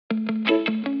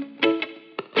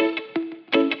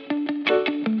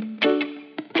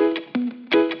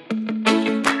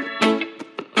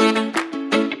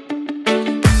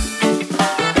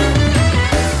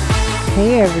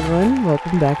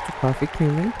welcome back to Coffee,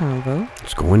 Cream, and Convo.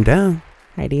 It's going down.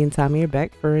 Heidi and Tommy are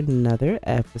back for another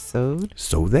episode.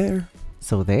 So there.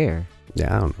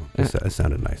 Yeah, I don't know. It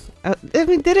sounded nice. I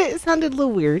mean, did it? It sounded a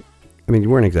little weird. I mean, you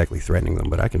weren't exactly threatening them,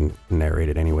 but I can narrate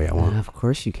it any way I want. Of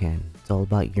course you can. It's all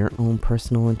about your own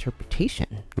personal interpretation.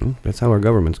 That's how our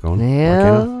government's going.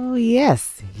 Oh,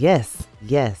 yes.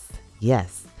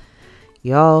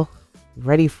 Y'all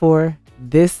ready for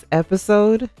this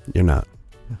episode? You're not.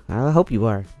 I hope you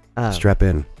are. Strap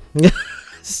in.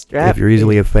 Strap If you're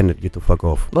easily offended, get the fuck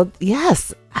off. Well,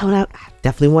 yes. I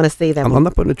definitely want to say that. I'm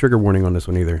not putting a trigger warning on this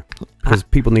one either. Because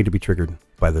people need to be triggered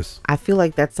by this. I feel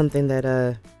like that's something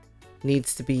that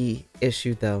needs to be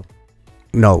issued, though.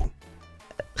 No.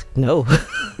 No.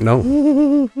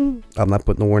 I'm not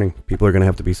putting the warning. People are going to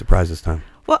have to be surprised this time.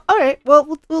 Well, all right.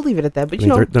 Well, we'll leave it at that. But,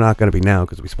 they're not going to be now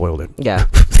because we spoiled it. Yeah.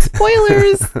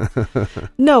 Spoilers.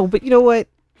 No, but you know what?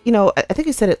 I think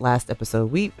I said it last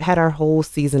episode. We had our whole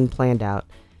season planned out.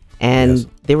 And yes.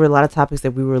 There were a lot of topics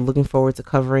that we were looking forward to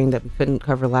covering that we couldn't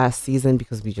cover last season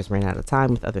because we just ran out of time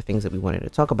with other things that we wanted to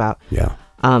talk about. Yeah.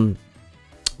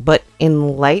 But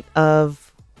in light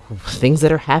of things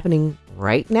that are happening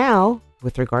right now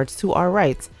with regards to our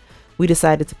rights, we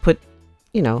decided to put,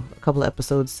 a couple of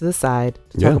episodes to the side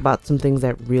to talk about some things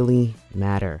that really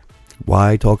matter.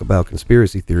 Why talk about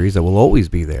conspiracy theories that will always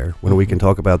be there when we can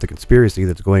talk about the conspiracy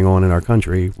that's going on in our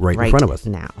country right in front of us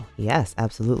now? Yes,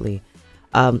 absolutely.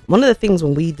 One of the things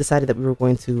when we decided that we were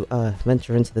going to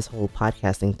venture into this whole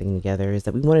podcasting thing together is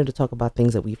that we wanted to talk about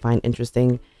things that we find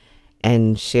interesting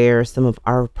and share some of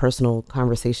our personal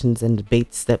conversations and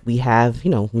debates that we have.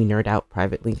 We nerd out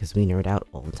privately because we nerd out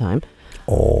all the time.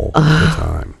 All the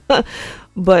time.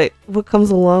 But what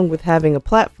comes along with having a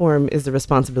platform is the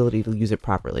responsibility to use it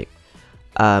properly.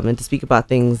 And to speak about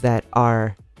things that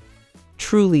are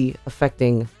truly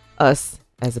affecting us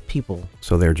as a people.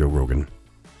 So there, Joe Rogan.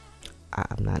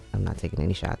 I'm not taking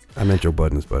any shots. I meant Joe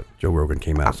Budden's, but Joe Rogan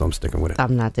came out, so I'm sticking with it.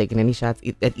 I'm not taking any shots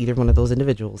at either one of those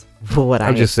individuals for what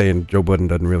I'm just saying Joe Budden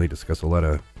doesn't really discuss a lot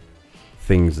of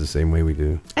things the same way we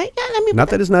do. I mean, not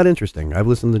that it's not interesting. I've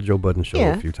listened to Joe Budden's show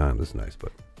a few times. It's nice,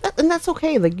 but and that's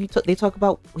okay. Like he talks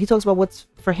about what's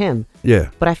for him. Yeah.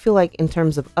 But I feel like in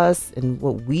terms of us and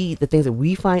the things that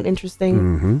we find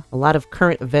interesting, a lot of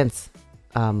current events,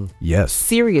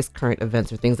 serious current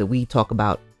events are things that we talk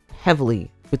about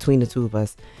heavily between the two of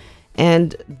us.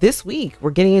 And this week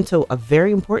we're getting into a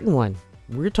very important one.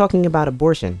 We're talking about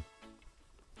abortion.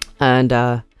 And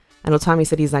I know Tommy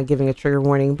said he's not giving a trigger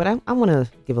warning, but I want to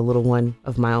give a little one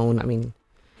of my own. I mean,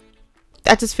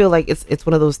 I just feel like it's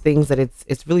one of those things that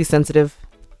it's really sensitive.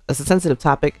 It's a sensitive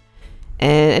topic.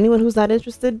 And anyone who's not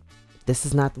interested, this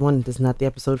is not the one. This is not the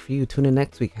episode for you. Tune in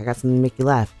next week. I got something to make you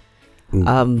laugh.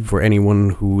 For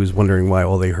anyone who is wondering why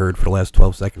all they heard for the last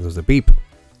 12 seconds was a beep,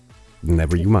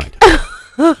 never you mind.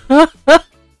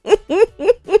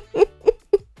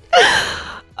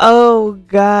 Oh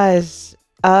gosh.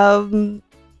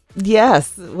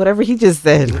 Yes, whatever he just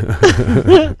said.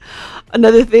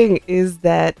 Another thing is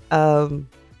that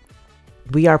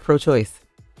we are pro-choice.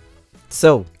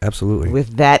 So, absolutely.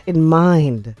 With that in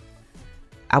mind,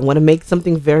 I want to make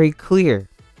something very clear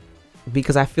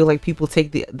because I feel like people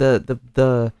take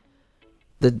the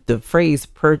phrase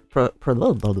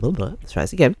let's try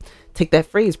this again. Take that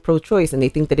phrase pro-choice and they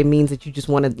think that it means that you just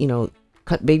want to,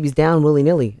 cut babies down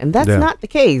willy-nilly, and that's not the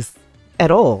case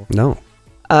at all. No.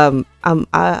 I'm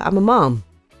a mom,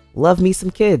 love me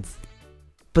some kids,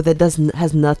 but that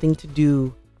has nothing to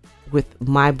do with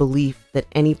my belief that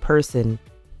any person,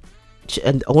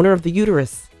 an owner of the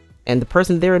uterus, and the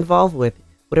person they're involved with,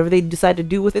 whatever they decide to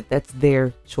do with it, that's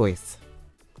their choice.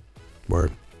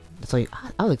 Word. So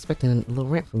I was expecting a little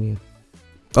rant from you.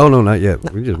 Oh no, not yet.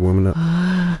 We're just warming up.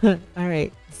 All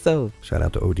right. So shout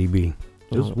out to ODB.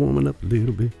 Just warming up a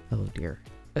little bit. Oh dear.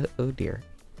 Oh dear.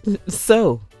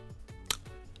 So,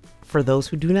 for those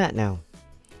who do not know,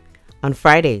 on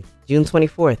Friday, June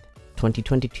 24th,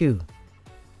 2022,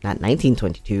 not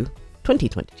 1922,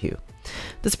 2022,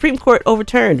 the Supreme Court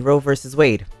overturned Roe versus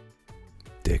Wade.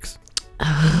 Dicks.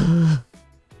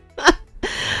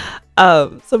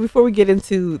 So before we get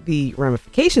into the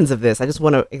ramifications of this, I just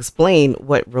want to explain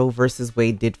what Roe versus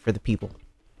Wade did for the people.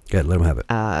 Yeah, let them have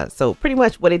it. So pretty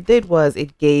much what it did was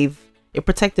it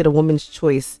protected a woman's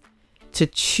choice to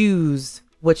choose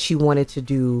what she wanted to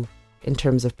do in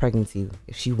terms of pregnancy.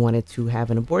 If she wanted to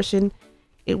have an abortion,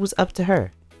 it was up to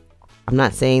her. I'm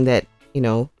not saying that,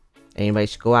 anybody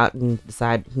should go out and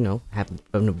decide, have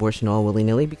an abortion all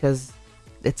willy-nilly because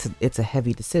it's a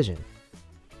heavy decision.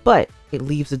 But it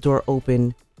leaves the door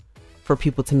open for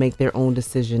people to make their own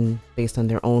decision based on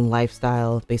their own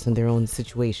lifestyle, based on their own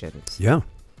situations. Yeah.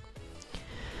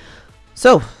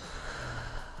 So,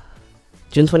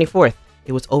 June 24th,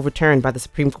 it was overturned by the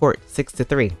Supreme Court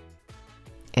 6-3.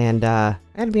 And I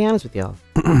gotta be honest with y'all.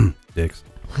 Dicks.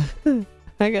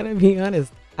 I gotta be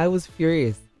honest. I was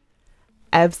furious.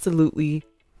 Absolutely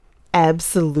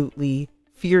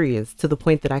furious, to the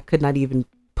point that I could not even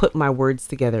put my words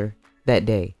together that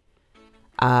day.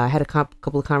 I had a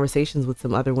couple of conversations with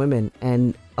some other women,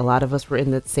 and a lot of us were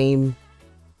in that same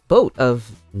boat of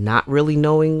not really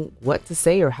knowing what to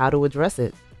say or how to address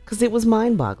it, because it was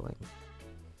mind-boggling.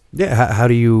 Yeah, how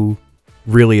do you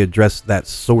really address that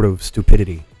sort of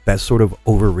stupidity, that sort of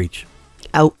overreach?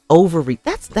 Overreach.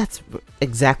 That's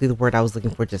exactly the word I was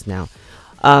looking for just now.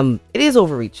 It is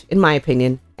overreach, in my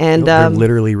opinion, and they're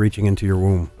literally reaching into your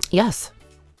womb. Yes,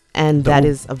 and that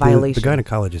is a violation. The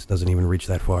gynecologist doesn't even reach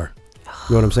that far.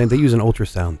 You know what I'm saying? They use an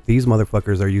ultrasound. These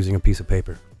motherfuckers are using a piece of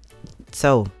paper.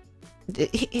 So,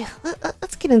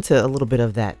 let's get into a little bit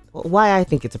of that. Why I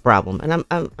think it's a problem, and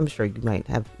I'm sure you might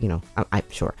have. You know, I'm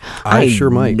sure. I sure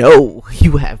might. No,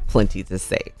 you have plenty to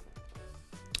say.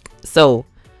 So,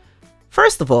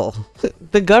 first of all,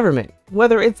 the government,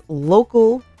 whether it's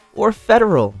local or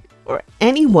federal or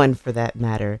anyone for that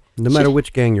matter, no matter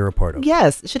which gang you're a part of,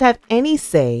 yes, should have any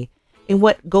say in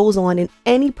what goes on in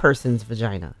any person's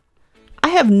vagina. I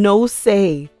have no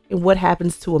say in what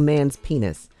happens to a man's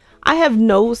penis. I have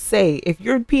no say if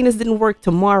your penis didn't work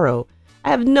tomorrow.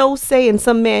 I have no say in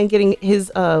some man getting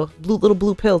his little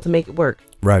blue pill to make it work.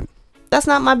 Right. That's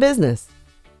not my business.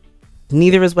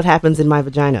 Neither is what happens in my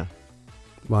vagina.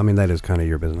 Well, I mean, that is kind of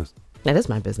your business. That is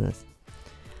my business.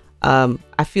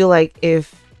 I feel like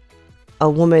if a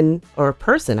woman, or a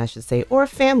person, I should say, or a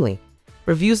family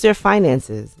reviews their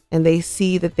finances and they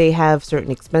see that they have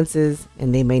certain expenses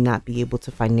and they may not be able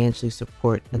to financially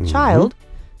support a child,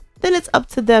 then it's up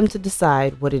to them to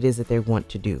decide what it is that they want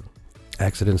to do.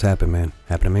 Accidents happen, man.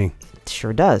 Happen to me. It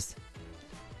sure does.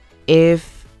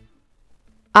 If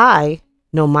I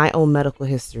know my own medical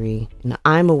history and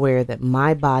I'm aware that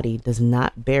my body does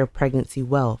not bear pregnancy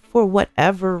well for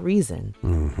whatever reason,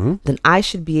 then I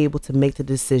should be able to make the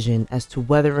decision as to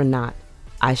whether or not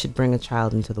I should bring a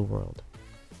child into the world.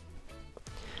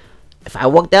 If I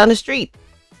walk down the street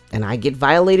and I get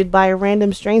violated by a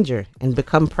random stranger and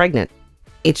become pregnant,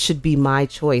 it should be my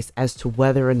choice as to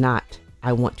whether or not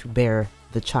I want to bear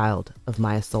the child of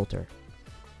my assaulter.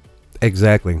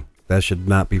 Exactly. That should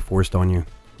not be forced on you.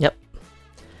 Yep.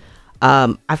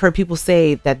 I've heard people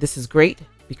say that this is great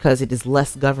because it is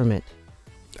less government.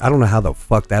 I don't know how the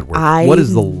fuck that works. What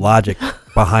is the logic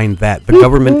behind that? The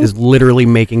government is literally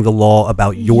making the law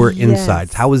about your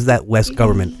insides. How is that less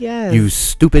government? Yes. You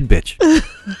stupid bitch.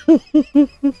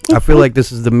 I feel like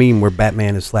this is the meme where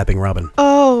Batman is slapping Robin.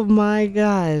 Oh my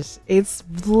gosh. It's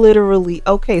literally,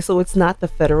 okay, so it's not the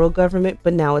federal government,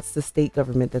 but now it's the state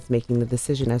government that's making the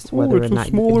decision as to whether or not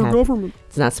you can have government.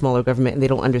 It's not smaller government, and they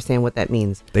don't understand what that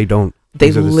means. They don't.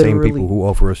 These are the same people who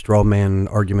offer a straw man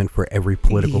argument for every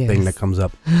political thing that comes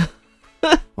up.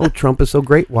 Oh, Trump is so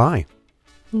great. Why?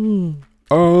 Because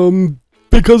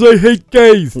I hate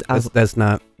gays. That's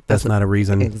not a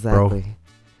reason, exactly. Bro.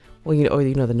 Well,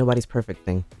 you know the nobody's perfect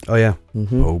thing. Oh yeah,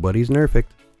 nobody's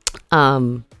perfect.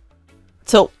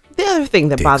 So the other thing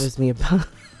that bothers me about,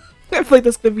 I feel like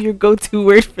that's gonna be your go-to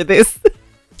word for this.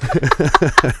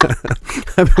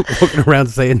 I've been walking around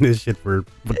saying this shit for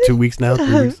 2 weeks now.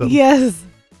 3 weeks. Yes,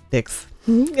 dicks.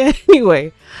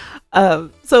 Anyway,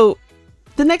 so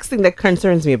the next thing that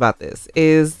concerns me about this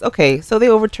is, okay, so they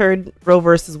overturned Roe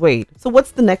versus Wade. So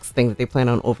what's the next thing that they plan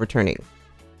on overturning?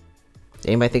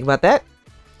 Anybody think about that?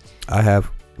 I have,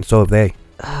 and so have they.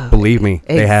 Believe me,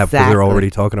 they have, because they're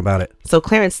already talking about it. So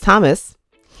Clarence Thomas,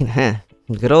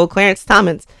 good old Clarence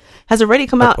Thomas, has already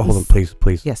come out. Hold on, please.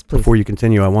 Yes, please. Before you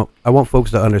continue, I want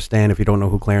folks to understand, if you don't know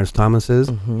who Clarence Thomas is,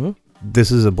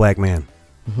 this is a black man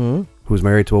who's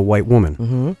married to a white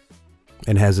woman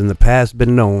and has in the past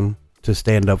been known to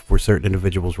stand up for certain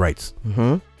individuals' rights.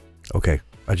 Okay,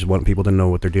 I just want people to know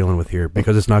what they're dealing with here,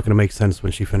 because it's not going to make sense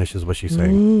when she finishes what she's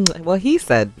saying. Well, he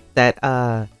said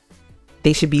that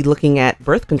they should be looking at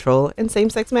birth control and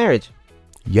same-sex marriage.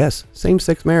 Yes,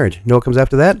 same-sex marriage. You know what comes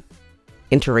after that?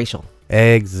 Interracial.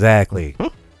 Exactly.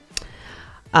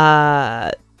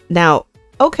 Now,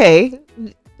 okay,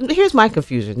 here's my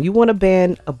confusion. You want to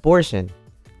ban abortion.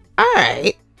 All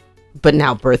right. But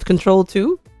now birth control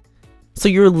too? So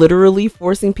you're literally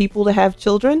forcing people to have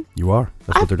children? You are.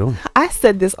 That's what they're doing. I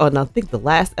said this on, I think, the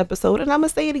last episode, and I'm going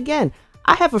to say it again.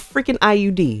 I have a freaking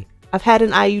IUD. I've had an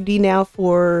IUD now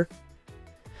for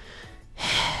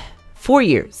 4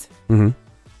 years.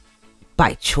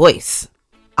 By choice,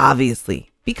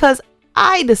 obviously, because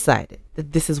I decided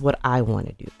that this is what I want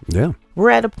to do. Yeah. We're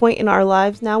at a point in our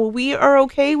lives now where we are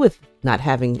okay with not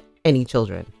having any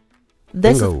children.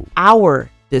 This is our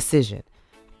decision.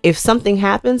 If something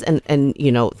happens and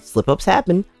you know, slip-ups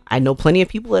happen, I know plenty of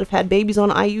people that have had babies on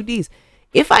IUDs.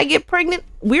 If I get pregnant,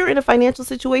 we're in a financial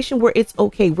situation where it's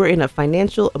okay. We're in a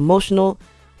financial, emotional,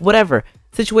 whatever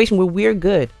situation where we're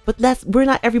good. But we're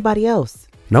not everybody else.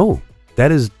 No,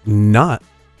 that is not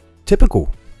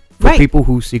typical for people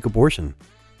who seek abortion.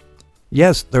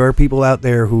 Yes, there are people out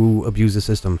there who abuse the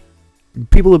system.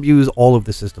 People abuse all of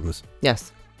the systems.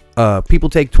 Yes. People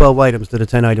take 12 items to the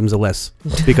 10 items or less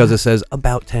because it says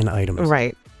about 10 items.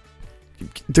 Right.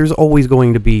 There's always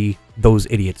going to be those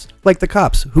idiots, like the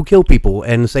cops who kill people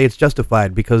and say it's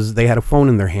justified because they had a phone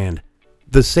in their hand.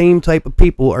 The same type of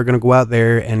people are going to go out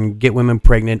there and get women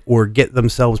pregnant or get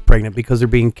themselves pregnant because they're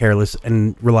being careless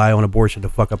and rely on abortion to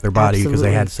fuck up their body because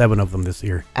they had 7 of them this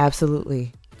year.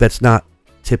 Absolutely. That's not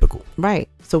typical. Right.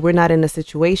 So we're not in a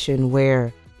situation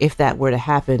where if that were to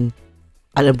happen,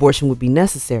 an abortion would be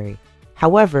necessary.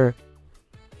 However,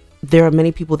 there are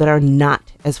many people that are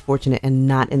not as fortunate and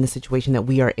not in the situation that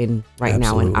we are in right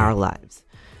now in our lives.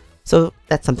 So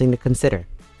that's something to consider.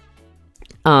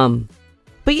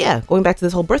 But yeah, going back to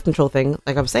this whole birth control thing,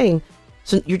 like I'm saying,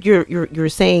 so you're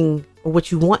saying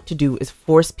what you want to do is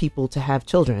force people to have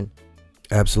children.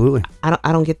 Absolutely.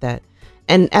 I don't get that.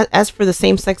 And as for the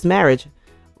same-sex marriage,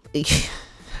 if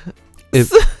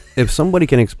somebody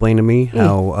can explain to me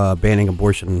how banning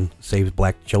abortion saves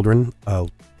black children,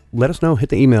 let us know. Hit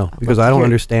the email because I don't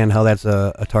understand how that's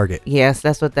a target. Yes,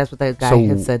 that's what that guy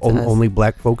had said to us. Only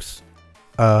black folks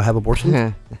have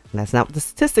abortions? That's not what the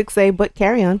statistics say, but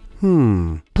carry on.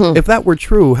 If that were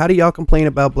true, how do y'all complain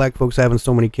about black folks having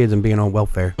so many kids and being on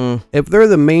welfare? If they're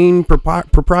the main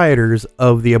proprietors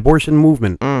of the abortion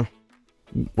movement,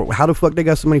 how the fuck they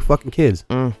got so many fucking kids?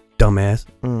 Dumbass.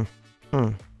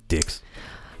 Dicks.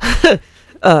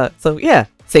 So yeah,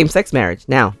 same-sex marriage.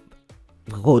 Now,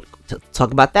 we'll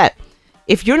talk about that.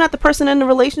 If you're not the person in the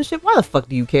relationship, why the fuck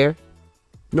do you care?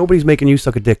 Nobody's making you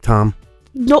suck a dick, Tom.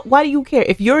 No, why do you care?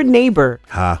 If your neighbor...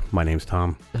 my name's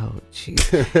Tom. Oh,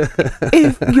 jeez.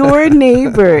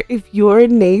 If your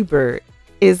neighbor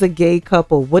is a gay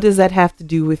couple, what does that have to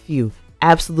do with you?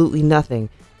 Absolutely nothing.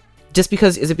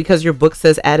 Is it because your book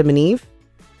says Adam and Eve?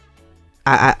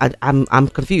 I'm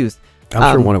confused.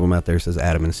 I'm sure one of them out there says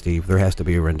Adam and Steve. There has to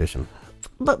be a rendition.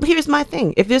 But here's my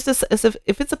thing: if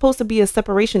it's supposed to be a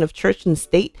separation of church and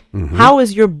state, how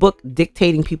is your book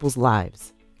dictating people's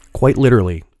lives? Quite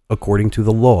literally, according to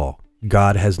the law,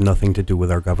 God has nothing to do with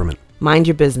our government. Mind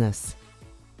your business.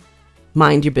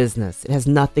 Mind your business. It has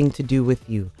nothing to do with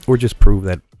you. Or just prove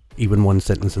that even one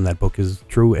sentence in that book is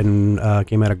true and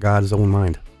came out of God's own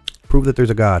mind. Prove that there's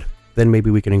a God. Then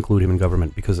maybe we can include him in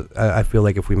government, because I feel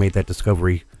like if we made that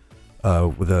discovery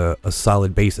with a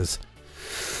solid basis,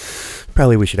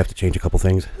 probably we should have to change a couple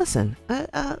things. Listen,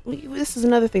 this is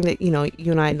another thing that,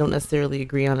 you and I don't necessarily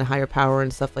agree on, a higher power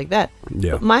and stuff like that.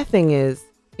 Yeah. But my thing is,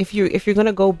 if you're going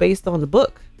to go based on the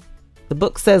book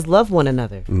says love one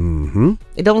another.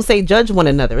 It don't say judge one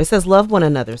another. It says love one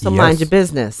another. So mind your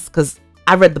business, because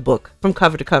I read the book from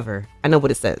cover to cover. I know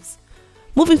what it says.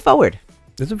 Moving forward.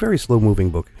 It's a very slow moving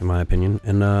book, in my opinion,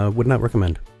 and would not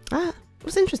recommend. It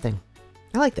was interesting.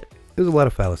 I liked it. There's a lot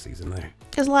of fallacies in there.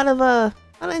 There's a lot of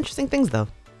interesting things, though.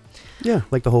 Yeah,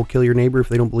 like the whole kill your neighbor if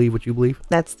they don't believe what you believe.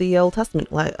 That's the Old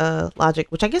Testament logic,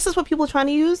 which I guess is what people are trying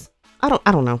to use. I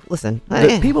don't know. Listen,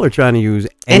 people are trying to use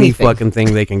anything. Fucking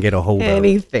thing they can get a hold of.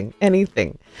 Anything.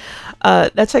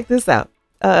 Now check this out.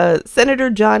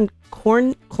 Senator John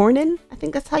Cornyn, I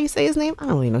think that's how you say his name. I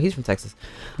don't really know. He's from Texas.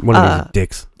 One of these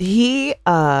dicks.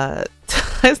 I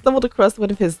stumbled across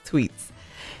one of his tweets.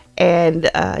 And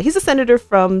he's a senator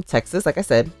from Texas, like I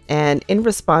said. And in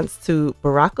response to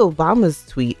Barack Obama's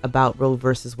tweet about Roe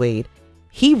versus Wade,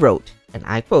 he wrote, and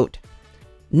I quote,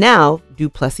 "Now du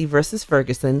Plessis versus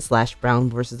Ferguson / Brown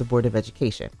versus the Board of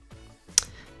Education."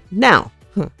 Now,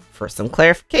 for some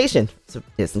clarification, so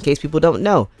just in case people don't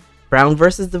know, Brown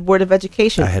versus the Board of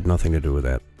Education. I had nothing to do with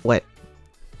that. What?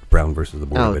 Brown versus the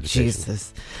Board of Education. Oh,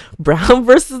 Jesus. Brown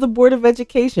versus the Board of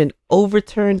Education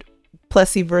overturned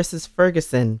Plessy versus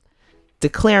Ferguson,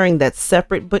 declaring that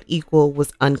separate but equal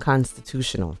was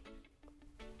unconstitutional.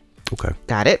 Okay.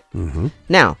 Got it?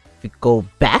 Now, if we go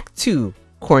back to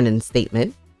Cornyn's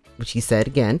statement, which he said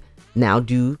again, now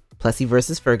do Plessy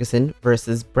versus Ferguson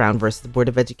versus Brown versus the Board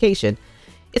of Education.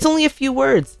 It's only a few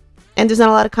words, and there's not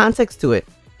a lot of context to it.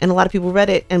 And a lot of people read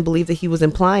it and believe that he was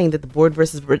implying that the Board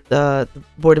versus the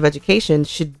Board of Education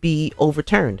should be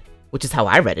overturned, which is how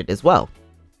I read it as well.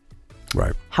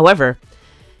 Right. However,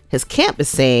 his camp is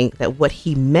saying that what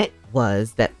he meant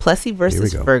was that Plessy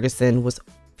versus Ferguson was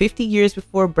 50 years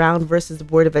before Brown versus the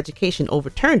Board of Education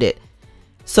overturned it.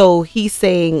 So he's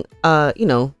saying,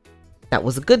 that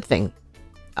was a good thing.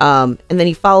 And then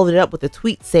he followed it up with a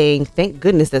tweet saying, thank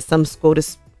goodness that some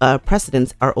SCOTUS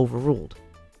precedents are overruled.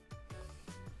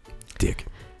 Dick.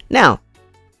 Now,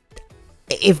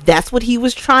 if that's what he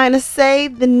was trying to say,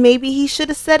 then maybe he should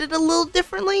have said it a little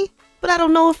differently. But I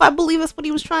don't know if I believe that's what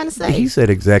he was trying to say. He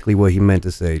said exactly what he meant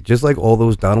to say. Just like all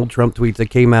those Donald Trump tweets that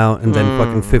came out, and then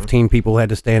fucking 15 people had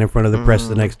to stand in front of the press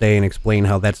the next day and explain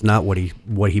how that's not what he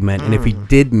meant. And if he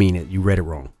did mean it, you read it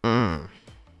wrong.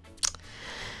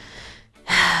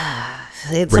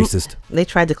 Racist. They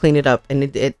tried to clean it up, and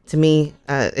it to me,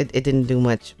 it didn't do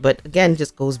much. But again,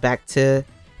 just goes back to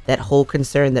that whole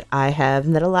concern that I have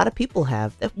and that a lot of people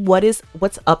have. That what's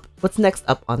next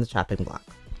up on the chopping block.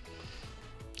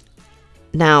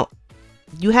 Now,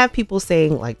 you have people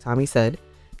saying, like Tommy said,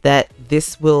 that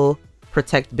this will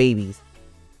protect babies.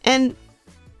 And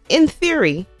in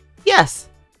theory, yes,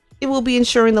 it will be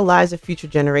ensuring the lives of future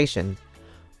generations.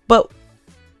 But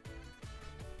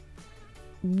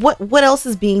what else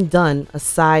is being done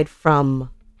aside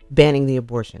from banning the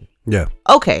abortion? Yeah.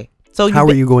 Okay. So how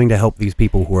are you going to help these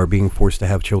people who are being forced to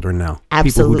have children now?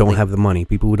 Absolutely. People who don't have the money,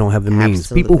 people who don't have the means,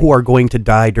 people who are going to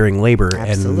die during labor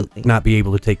and not be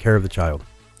able to take care of the child.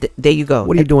 There you go.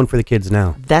 What are you doing for the kids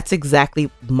now? That's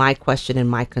exactly my question and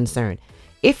my concern.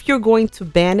 If you're going to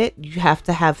ban it, you have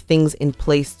to have things in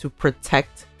place to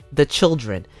protect the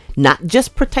children, not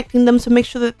just protecting them to make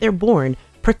sure that they're born,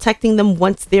 protecting them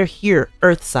once they're here,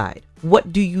 earthside.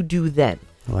 What do you do then?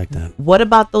 I like that. What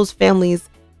about those families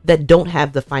that don't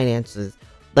have the finances,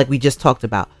 like we just talked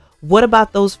about? What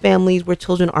about those families where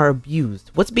children are abused?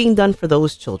 What's being done for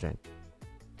those children?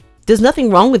 There's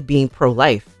nothing wrong with being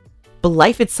pro-life, but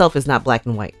life itself is not black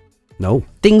and white. No.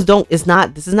 This is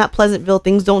not Pleasantville.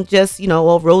 Things don't just,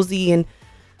 all rosy and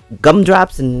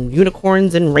gumdrops and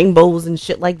unicorns and rainbows and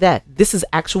shit like that. This is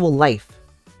actual life.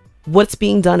 What's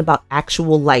being done about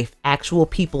actual life, actual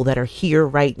people that are here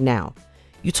right now?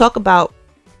 We've talked about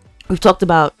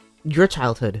your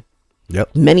childhood.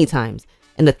 Yep. Many times,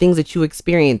 and the things that you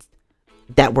experienced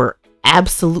that were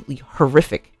absolutely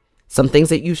horrific. Some things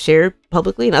that you shared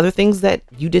publicly and other things that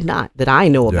you did not, that I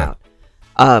know about.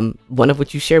 One of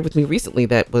which you shared with me recently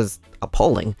that was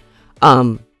appalling.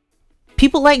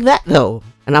 People like that though,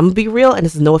 and I'm gonna be real, and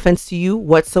this is no offense to you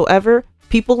whatsoever,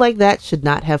 people like that should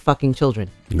not have fucking children.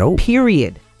 No.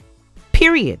 Period.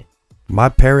 My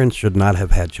parents should not have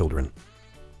had children.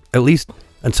 At least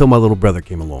until my little brother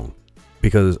came along.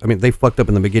 Because, they fucked up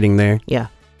in the beginning there. Yeah.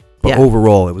 But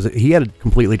overall, he had a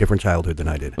completely different childhood than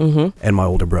I did. Mm-hmm. And my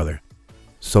older brother.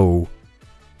 So,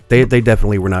 they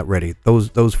definitely were not ready.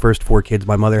 Those first 4 kids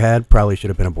my mother had probably should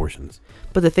have been abortions.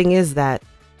 But the thing is that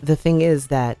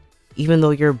even though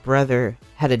your brother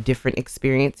had a different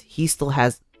experience, he still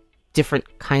has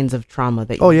different kinds of trauma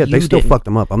that they still fucked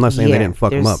him up. I'm not saying they didn't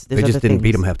fuck him up. They just didn't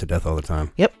beat him half to death all the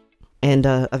time. Yep. And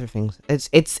other things.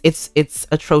 It's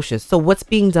atrocious. So what's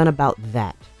being done about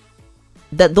that?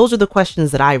 Those are the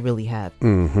questions that I really have.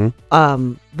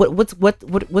 Mm-hmm.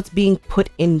 What's being put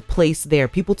in place there?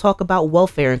 People talk about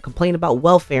welfare and complain about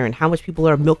welfare and how much people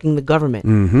are milking the government.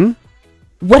 Mm-hmm.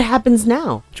 What happens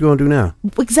now? What you gonna do now?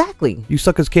 Exactly. You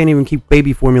suckers can't even keep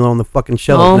baby formula on the fucking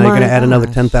shelf. Now you're gonna add another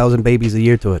 10,000 babies a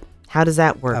year to it. How does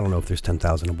that work? I don't know if there's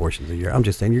 10,000 abortions a year. I'm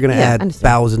just saying you're gonna add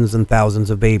thousands and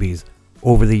thousands of babies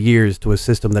over the years to a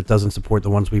system that doesn't support the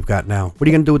ones we've got now. What are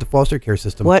you going to do with the foster care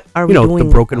system? What are we doing?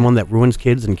 The broken one that ruins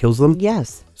kids and kills them?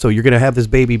 Yes. So you're going to have this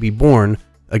baby be born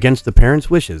against the parents'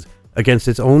 wishes, against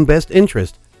its own best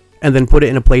interest, and then put it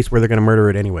in a place where they're going to murder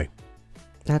it anyway.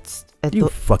 That's... You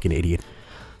fucking idiot.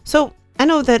 So, I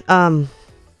know that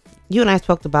you and I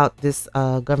talked about this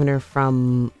governor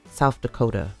from South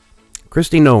Dakota.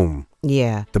 Kristi Noem.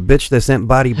 Yeah. The bitch that sent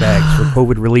body bags for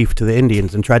COVID relief to the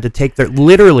Indians and tried to take this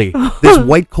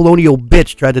white colonial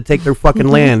bitch tried to take their fucking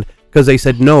land because they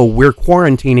said, no, we're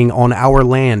quarantining on our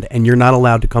land and you're not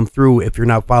allowed to come through if you're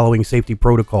not following safety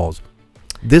protocols.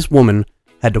 This woman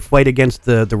had to fight against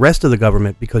the rest of the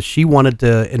government because she wanted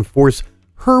to enforce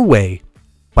her way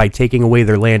by taking away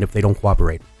their land if they don't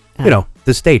cooperate.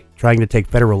 The state trying to take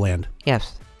federal land.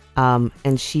 Yes.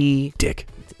 And she... Dick.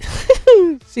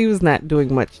 She was not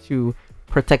doing much to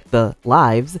protect the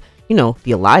lives,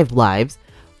 the alive lives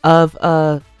of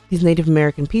these Native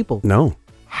American people. No.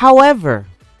 However,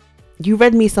 you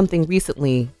read me something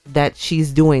recently that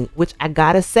she's doing, which I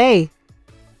gotta say,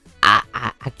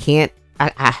 I can't.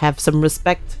 I have some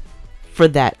respect for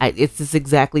that. It's just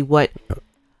exactly what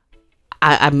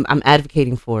I'm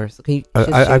advocating for. So can you?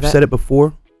 I've said it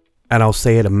before, and I'll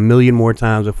say it a million more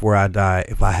times before I die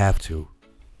if I have to.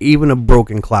 even a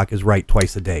broken clock is right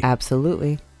twice a day.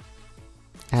 Absolutely.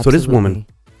 So this woman,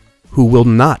 who will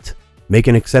not make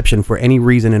an exception for any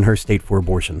reason in her state for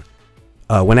abortion,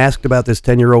 when asked about this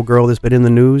 10-year-old girl that's been in the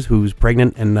news who's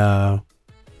pregnant and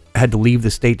had to leave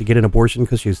the state to get an abortion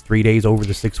because she was 3 days over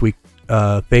the 6-week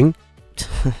thing,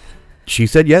 she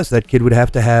said yes, that kid would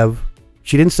have to have.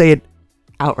 She didn't say it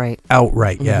outright,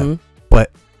 yeah.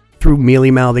 But through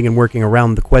mealy-mouthing and working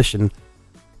around the question,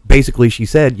 basically she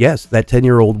said, yes, that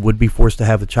 10-year-old would be forced to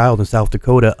have the child in South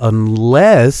Dakota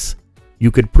unless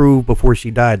you could prove before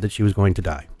she died that she was going to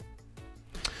die.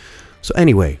 So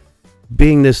anyway,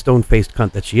 being this stone-faced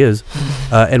cunt that she is,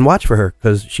 and watch for her,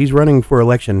 because she's running for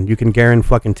election. You can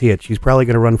guarantee it. She's probably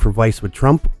going to run for vice with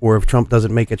Trump, or if Trump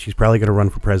doesn't make it, she's probably going to run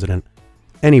for president.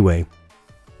 Anyway,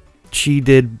 she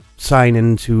did sign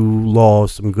into law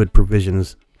some good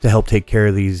provisions to help take care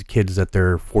of these kids that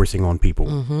they're forcing on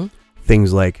people.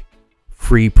 Things like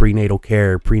free prenatal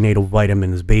care, prenatal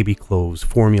vitamins, baby clothes,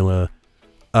 formula,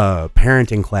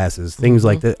 parenting classes, things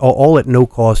like that, all at no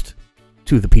cost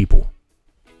to the people.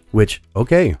 Which,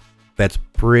 okay, that's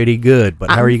pretty good, but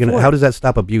how does that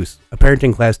stop abuse? A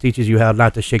parenting class teaches you how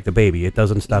not to shake the baby. It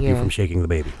doesn't stop you from shaking the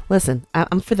baby. Listen,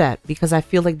 I'm for that, because I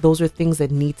feel like those are things that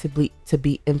need to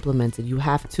be implemented. You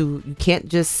can't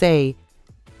just say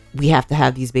we have to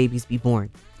have these babies be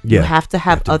born. You have to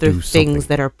have other things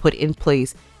that are put in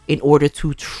place in order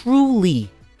to truly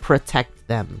protect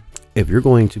them. If you're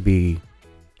going to be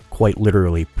quite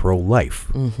literally pro-life,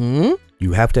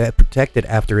 you have to protect it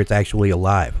after it's actually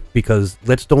alive, because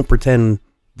don't pretend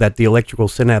that the electrical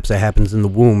synapse that happens in the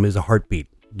womb is a heartbeat.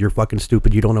 You're fucking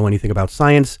stupid. You don't know anything about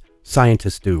science.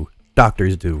 Scientists do.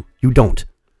 Doctors do. You don't.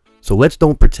 So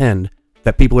don't pretend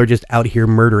that people are just out here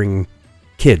murdering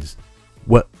kids.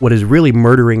 What is really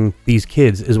murdering these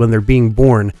kids is when they're being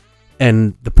born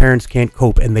and the parents can't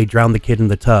cope and they drown the kid in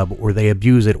the tub, or they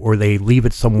abuse it, or they leave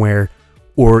it somewhere,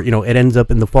 or, it ends up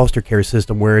in the foster care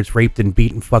system where it's raped and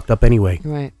beat and fucked up anyway.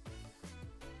 Right.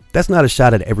 That's not a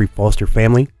shot at every foster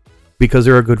family, because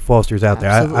there are good fosters out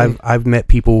there. I've met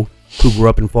people who grew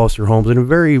up in foster homes and are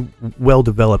very well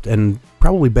developed and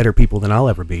probably better people than I'll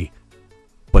ever be.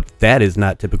 But that is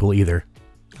not typical either.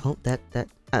 Oh,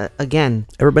 again.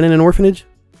 Ever been in an orphanage?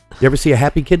 You ever see a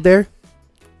happy kid there?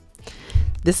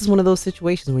 This is one of those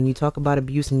situations when you talk about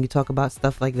abuse and you talk about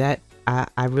stuff like that.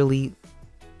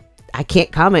 I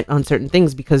can't comment on certain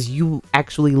things because you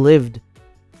actually lived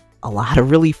a lot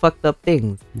of really fucked up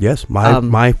things. Yes,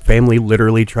 my family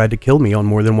literally tried to kill me on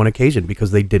more than one occasion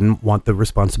because they didn't want the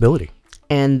responsibility.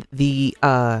 And you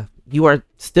are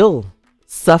still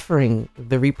suffering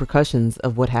the repercussions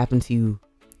of what happened to you,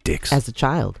 dicks, as a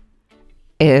child.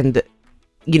 And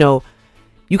you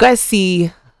guys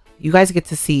get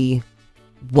to see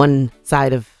one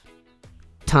side of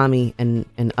Tommy and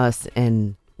us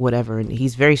and whatever, and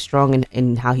he's very strong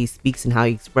in how he speaks and how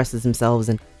he expresses himself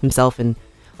and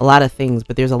a lot of things,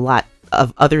 but there's a lot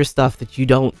of other stuff that you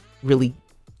don't really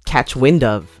catch wind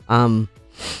of.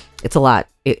 It's a lot.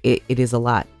 It is a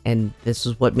lot, and this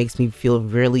is what makes me feel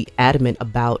really adamant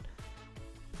about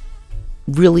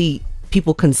really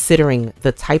people considering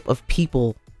the type of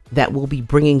people that will be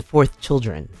bringing forth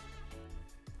children.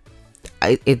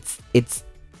 It's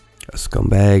a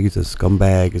scumbag is a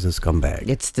scumbag is a scumbag.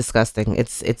 It's disgusting.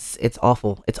 It's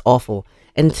awful. It's awful.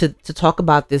 And to talk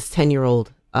about this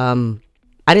 10-year-old,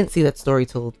 I didn't see that story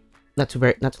till not too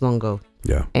long ago.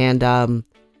 Yeah. And a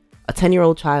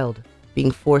 10-year-old child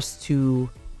being forced to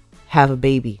have a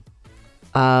baby.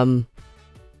 So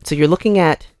you're looking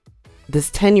at this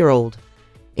 10-year-old,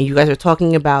 and you guys are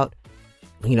talking about,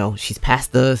 she's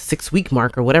past the 6-week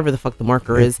mark or whatever the fuck the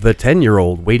marker is. The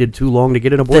 10-year-old waited too long to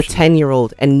get an abortion. The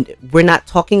 10-year-old. And we're not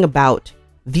talking about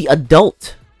the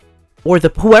adult or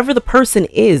whoever the person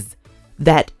is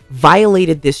that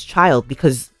violated this child,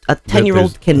 because a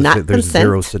 10-year-old cannot consent. There's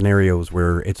zero scenarios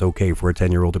where it's okay for a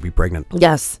 10-year-old to be pregnant.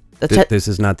 Yes. This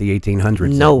is not the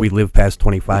 1800s. No. We live past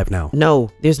 25 now.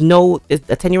 No. A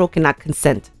 10-year-old cannot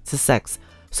consent to sex.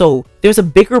 So there's a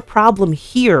bigger problem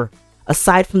here,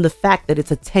 aside from the fact that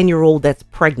it's a 10-year-old that's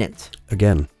pregnant.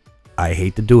 Again, I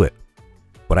hate to do it,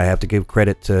 but I have to give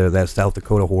credit to that South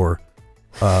Dakota whore,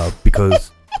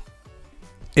 because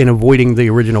in avoiding the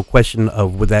original question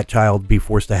of would that child be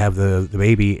forced to have the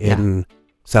baby in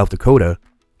South Dakota,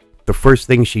 the first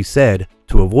thing she said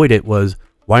to avoid it was,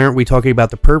 why aren't we talking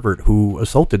about the pervert who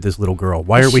assaulted this little girl?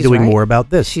 Why aren't we doing more about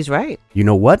this? She's right. You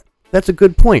know what? That's a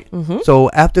good point. Mm-hmm. So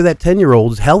after that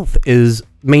 10-year-old's health is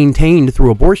maintained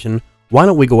through abortion, why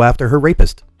don't we go after her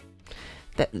rapist?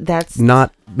 That's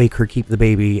not make her keep the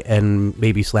baby and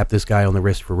maybe slap this guy on the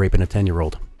wrist for raping a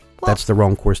 10-year-old. That's the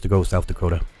wrong course to go, South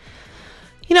Dakota.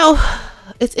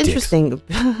 it's interesting.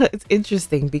 It's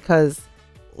interesting because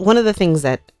one of the things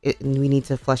that we need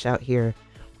to flesh out here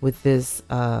with this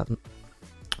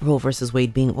Roe versus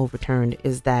Wade being overturned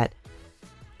is that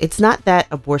it's not that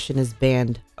abortion is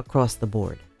banned across the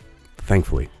board.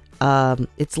 Thankfully.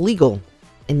 It's legal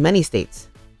in many states.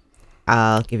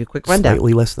 I'll give you a quick rundown.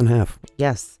 Slightly less than half.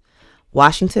 Yes.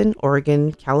 Washington,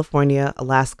 Oregon, California,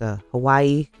 Alaska,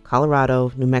 Hawaii,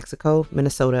 Colorado, New Mexico,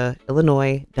 Minnesota,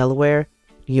 Illinois, Delaware,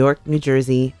 New York, New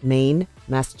Jersey, Maine,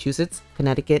 Massachusetts,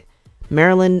 Connecticut,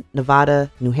 Maryland, Nevada,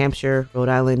 New Hampshire, Rhode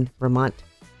Island, Vermont,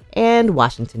 and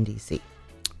Washington, D.C.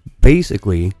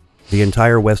 Basically, the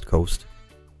entire West Coast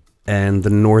and the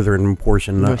northern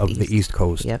portion of the East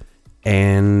Coast. Yep.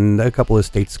 And a couple of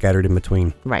states scattered in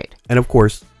between. Right. And of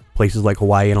course, places like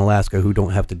Hawaii and Alaska who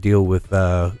don't have to deal with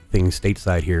things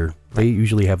stateside here, they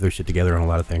usually have their shit together on a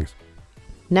lot of things.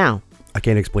 Now, I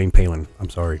can't explain Palin. I'm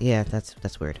sorry. Yeah,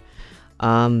 that's weird.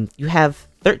 You have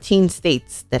 13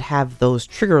 states that have those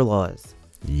trigger laws.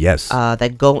 Yes.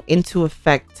 That go into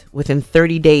effect within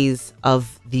 30 days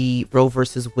of the Roe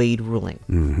versus Wade ruling.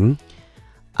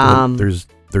 Mm-hmm.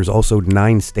 There's also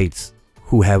 9 states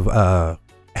who have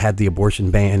had the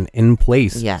abortion ban in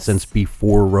place since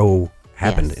before Roe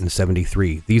happened in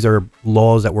 1973. These are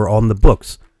laws that were on the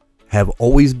books, have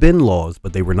always been laws,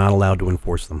 but they were not allowed to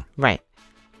enforce them. Right.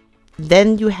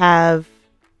 Then you have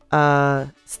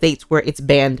states where it's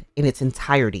banned in its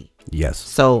entirety. Yes.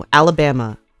 So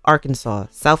Alabama, Arkansas,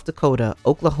 South Dakota,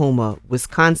 Oklahoma,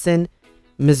 Wisconsin,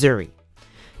 Missouri.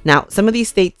 Now, some of these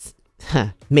states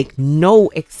make no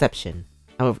exception.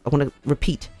 I want to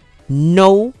repeat,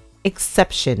 no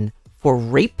exception for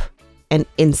rape and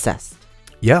incest.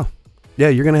 Yeah,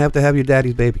 you're going to have your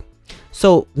daddy's baby.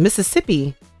 So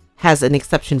Mississippi has an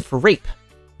exception for rape,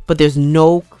 but there's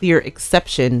no clear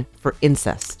exception for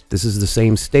incest. This is the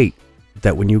same state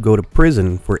that when you go to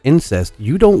prison for incest,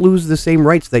 you don't lose the same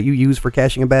rights that you use for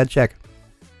cashing a bad check.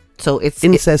 So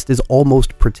incest is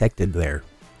almost protected there.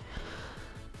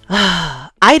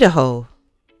 Idaho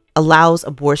allows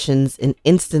abortions in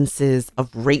instances of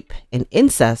rape and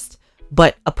incest,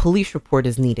 but a police report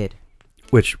is needed.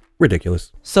 Which,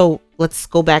 ridiculous. So let's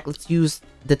go back. Let's use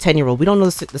the 10-year-old. We don't know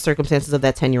the circumstances of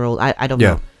that 10-year-old. I don't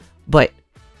know. But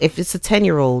if it's a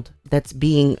 10-year-old that's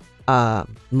being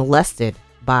molested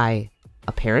by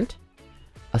a parent,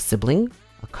 a sibling,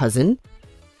 a cousin,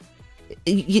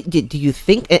 do you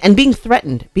think, and being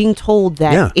threatened, being told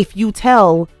that if you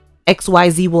tell,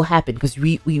 XYZ will happen, because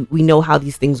we know how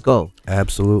these things go.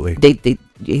 Absolutely.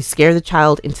 They scare the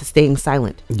child into staying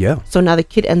silent. Yeah. So now the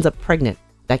kid ends up pregnant.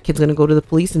 That kid's gonna go to the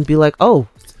police and be like, "Oh,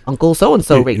 Uncle so and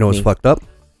so raped me." You know what's fucked up?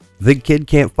 The kid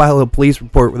can't file a police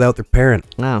report without their parent.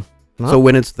 Wow. Well, so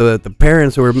when it's the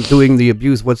parents who are doing the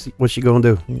abuse, what's she gonna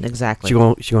do? Exactly.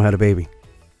 She gonna have a baby.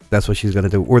 That's what she's gonna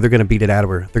do, or they're gonna beat it out of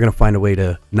her. They're gonna find a way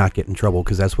to not get in trouble,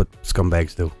 because that's what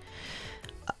scumbags do.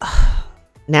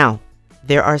 Now,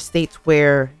 there are states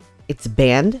where it's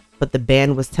banned, but the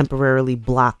ban was temporarily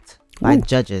blocked by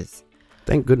judges.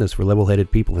 Thank goodness for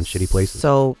level-headed people in shitty places.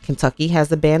 So Kentucky has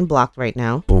the ban blocked right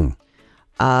now. Boom.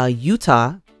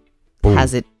 Utah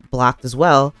has it blocked as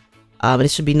well. And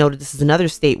it should be noted, this is another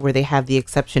state where they have the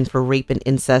exception for rape and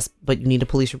incest, but you need a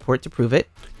police report to prove it.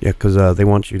 Yeah, because they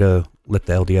want you to let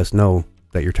the LDS know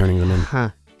that you're turning them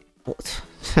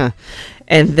in.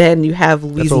 And then you have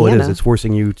Louisiana. That's all it is. It's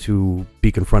forcing you to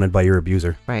be confronted by your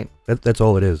abuser. Right. That's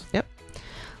all it is. Yep.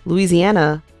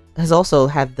 Louisiana has also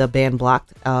had the ban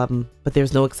blocked, but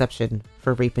there's no exception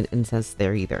for rape and incest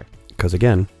there either. Because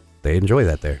again, they enjoy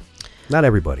that there. Not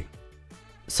everybody.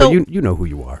 So but you know who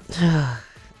you are.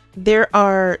 There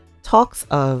are talks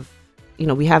of,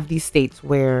 we have these states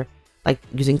where, like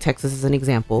using Texas as an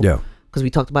example. Yeah. Because we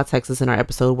talked about Texas in our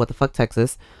episode, What the Fuck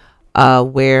Texas,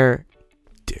 where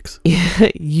dicks.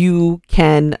 You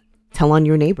can tell on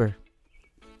your neighbor.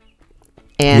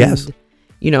 And,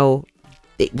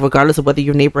 regardless of whether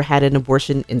your neighbor had an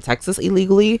abortion in Texas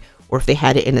illegally, or if they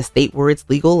had it in a state where it's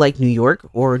legal, like New York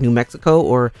or New Mexico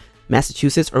or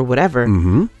Massachusetts or whatever.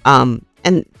 Mm-hmm.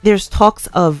 And there's talks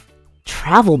of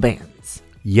travel bans.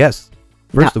 Yes.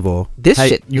 First of all, this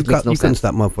shit you couldn't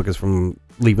stop motherfuckers from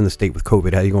leaving the state with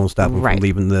COVID. How you going to stop them from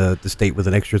leaving the state with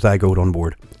an extra zygote on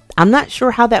board? I'm not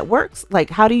sure how that works. Like,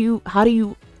 how do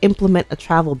you implement a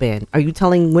travel ban? Are you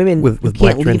telling women with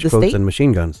black trench coats and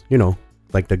machine guns?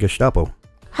 Like the Gestapo.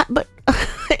 But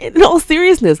in all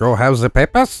seriousness, so how's the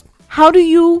papers? How do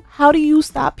you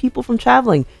stop people from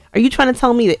traveling? Are you trying to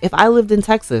tell me that if I lived in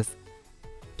Texas,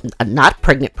 a not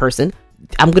pregnant person,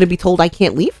 I'm going to be told I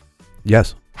can't leave?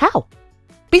 Yes. How?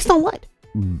 Based on what?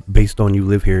 Based on you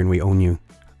live here and we own you.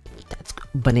 That's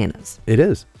bananas. It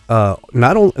is.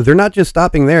 they're not just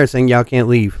stopping there saying y'all can't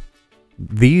leave.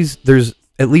 There's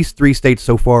at least 3 states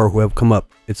so far who have come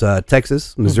up. It's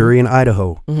Texas, Missouri, and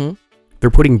Idaho. Mm-hmm. They're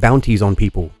putting bounties on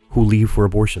people who leave for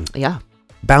abortion. Yeah.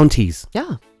 Bounties.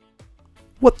 Yeah.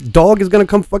 What dog is gonna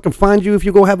come fucking find you if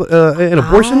you go have an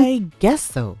abortion? I guess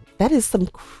so. That is some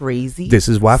crazy. This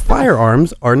is why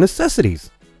firearms are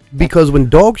necessities. Because when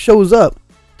dog shows up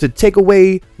to take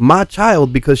away my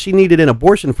child because she needed an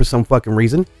abortion for some fucking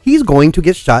reason, he's going to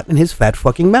get shot in his fat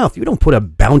fucking mouth. You don't put a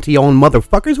bounty on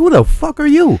motherfuckers. Who the fuck are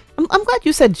you? I'm glad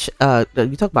you said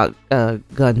you talk about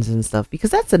guns and stuff, because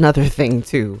that's another thing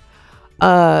too.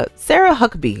 Sarah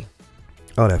Huckabee.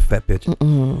 Oh, that fat bitch.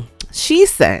 Mm-mm. She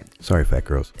said. Sorry, fat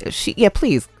girls.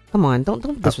 Please come on,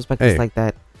 don't disrespect us like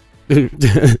that.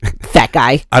 Fat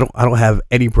guy. I don't have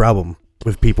any problem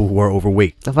with people who are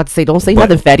overweight. I was about to say, don't say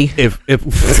nothing, fatty.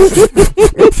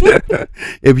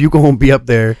 If you gonna be up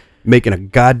there making a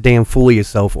goddamn fool of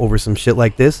yourself over some shit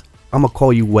like this, I'm gonna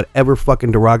call you whatever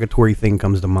fucking derogatory thing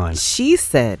comes to mind. She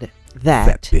said that.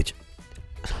 Fat bitch.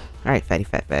 All right, fatty,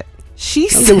 fat. She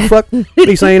said, give a fuck. At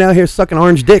least I ain't out here sucking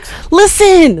orange dicks.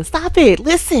 Listen, stop it.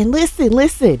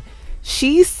 Listen.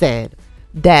 She said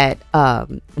that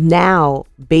now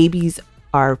babies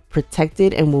are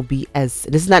protected and will be as,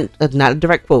 this is not a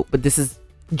direct quote, but this is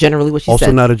generally what she said.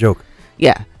 Also not a joke.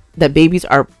 Yeah, that babies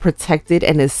are protected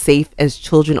and as safe as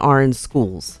children are in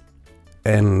schools.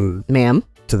 And ma'am,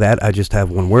 to that I just have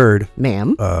one word.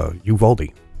 Ma'am. Uvalde.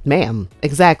 Ma'am,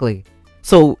 exactly.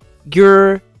 So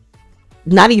you're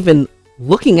not even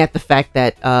looking at the fact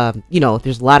that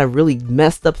there's a lot of really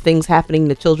messed up things happening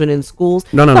to children in schools.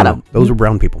 No. Those are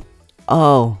brown people.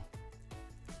 Oh.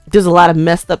 There's a lot of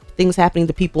messed up things happening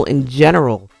to people in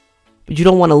general. But you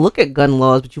don't want to look at gun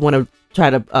laws, but you want to try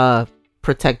to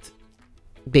protect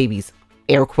babies.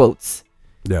 Air quotes.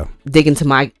 Yeah. Dig into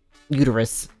my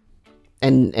uterus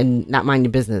and not mind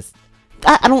your business.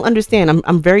 I don't understand.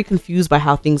 I'm very confused by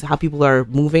how people are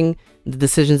moving, the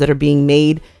decisions that are being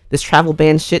made. This travel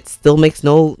ban shit still makes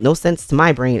no sense to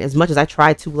my brain. As much as I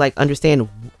try to understand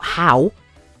how,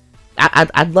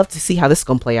 I'd love to see how this is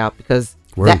gonna play out, because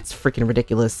that's freaking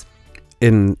ridiculous.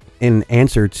 In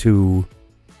answer to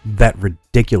that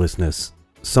ridiculousness,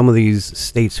 some of these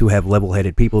states who have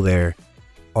level-headed people there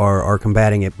are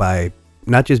combating it by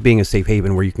not just being a safe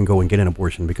haven where you can go and get an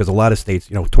abortion, because a lot of states,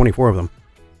 24 of them,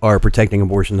 are protecting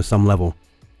abortion to some level.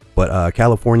 But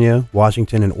California,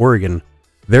 Washington, and Oregon,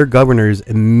 their governors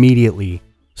immediately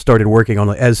started working on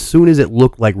it. As soon as it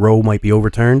looked like Roe might be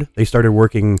overturned, they started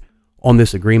working on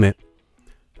this agreement.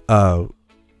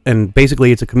 And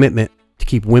basically it's a commitment to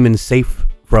keep women safe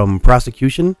from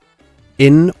prosecution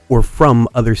in or from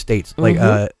other states.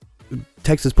 Mm-hmm.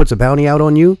 Texas puts a bounty out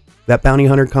on you. That bounty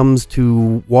hunter comes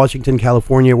to Washington,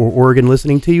 California, or Oregon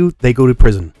listening to you. They go to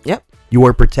prison. Yep. You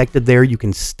are protected there. You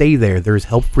can stay there. There's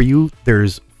help for you.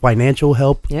 There's financial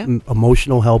help,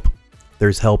 emotional help.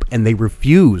 There's help, and they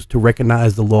refuse to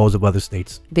recognize the laws of other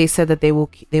states. They said that they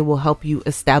will help you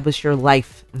establish your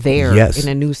life there in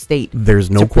a new state. There's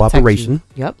no cooperation.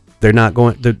 Yep. They're not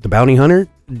going. The bounty hunter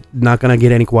not going to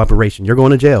get any cooperation. You're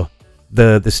going to jail.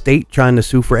 The state trying to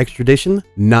sue for extradition,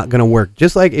 not going to work.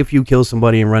 Just like if you kill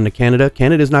somebody and run to Canada,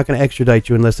 Canada's not going to extradite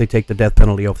you unless they take the death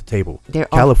penalty off the table.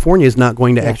 California is not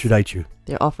going to extradite you.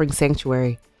 They're offering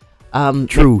sanctuary.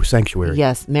 True sanctuary.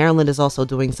 Yes, Maryland is also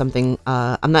doing something.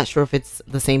 I'm not sure if it's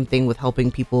the same thing with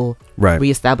helping people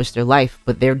reestablish their life,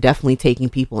 but they're definitely taking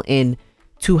people in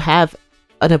to have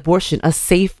an abortion, a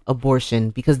safe abortion,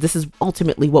 because this is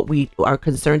ultimately what we are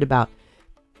concerned about.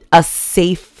 A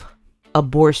safe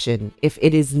abortion, if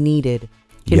it is needed,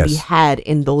 can be had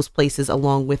in those places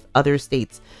along with other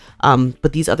states.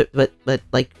 But these other, but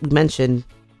like we mentioned,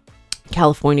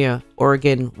 California,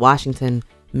 Oregon, Washington,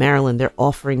 Maryland, they're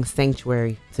offering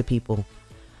sanctuary to people.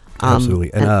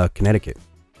 Absolutely. And Connecticut,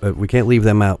 we can't leave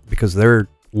them out because they're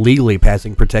legally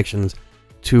passing protections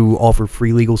to offer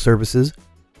free legal services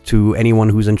to anyone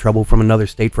who's in trouble from another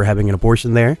state for having an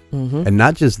abortion there. Mm-hmm. And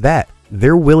not just that,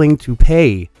 they're willing to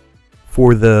pay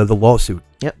for the lawsuit.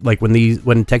 Yep. Like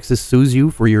when Texas sues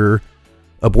you for your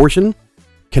abortion,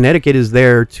 Connecticut is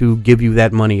there to give you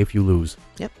that money if you lose.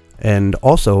 Yep. And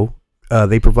also,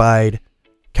 they provide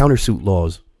countersuit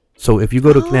laws. So if you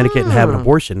go to Connecticut and have an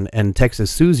abortion and Texas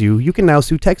sues you, you can now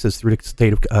sue Texas through the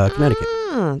state of Connecticut.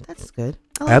 That's good.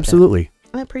 I like Absolutely.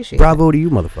 That. I appreciate Bravo to you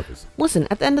motherfuckers. Listen,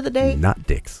 at the end of the day, not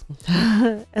dicks.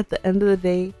 At the end of the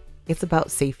day, it's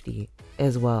about safety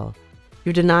as well.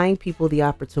 You're denying people the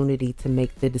opportunity to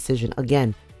make the decision.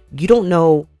 Again, you don't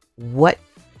know what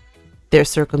their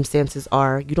circumstances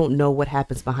are. You don't know what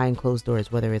happens behind closed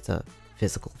doors, whether it's a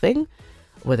physical thing,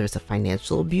 whether it's a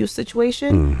financial abuse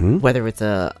situation, whether it's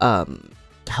a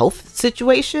health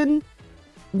situation,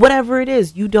 whatever it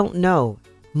is, you don't know.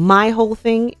 My whole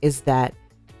thing is that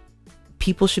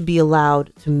people should be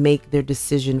allowed to make their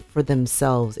decision for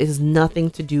themselves. It has nothing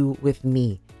to do with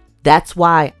me. That's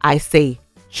why I say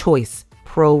choice,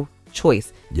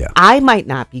 pro-choice. Yeah. I might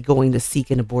not be going to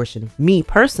seek an abortion, me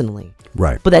personally.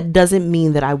 Right. But that doesn't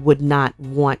mean that I would not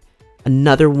want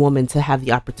another woman to have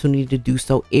the opportunity to do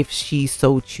so if she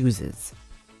so chooses.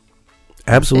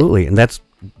 Absolutely. And that's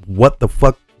what the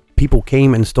fuck people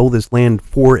came and stole this land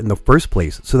for in the first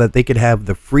place, so that they could have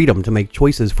the freedom to make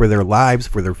choices for their lives,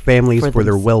 for their families, for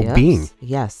their well-being.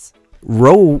 Yes.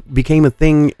 Roe became a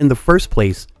thing in the first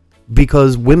place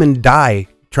because women die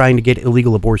trying to get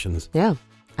illegal abortions. Yeah.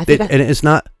 And it's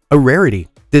not a rarity.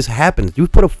 This happens. You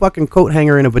put a fucking coat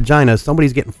hanger in a vagina,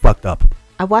 somebody's getting fucked up.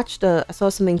 I saw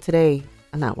something today.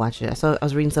 I'm not watching it. I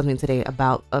was reading something today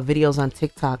about videos on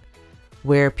TikTok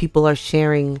where people are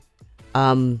sharing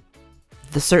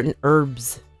the certain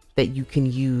herbs that you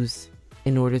can use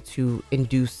in order to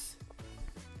induce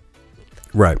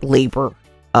labor,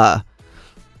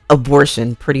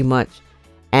 abortion, pretty much.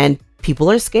 And people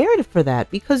are scared for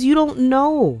that because you don't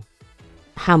know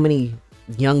how many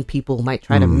young people might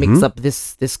try to mix up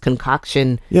this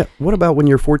concoction. Yeah. What about when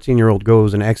your 14-year-old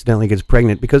goes and accidentally gets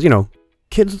pregnant? Because,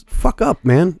 kids fuck up,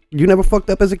 man. You never fucked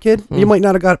up as a kid? You might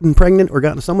not have gotten pregnant or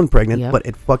gotten someone pregnant, but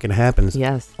it fucking happens.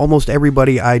 Yes. Almost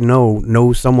everybody I know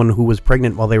knows someone who was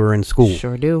pregnant while they were in school.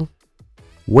 Sure do.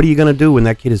 What are you going to do when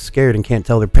that kid is scared and can't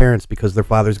tell their parents because their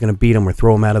father's going to beat them or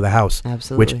throw them out of the house?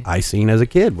 Absolutely. Which I seen as a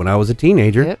kid. When I was a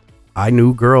teenager, Yep. I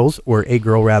knew girls, or a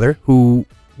girl rather, who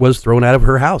was thrown out of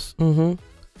her house.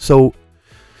 So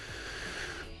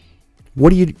what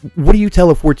do you tell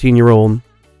a 14-year-old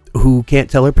who can't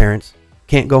tell her parents,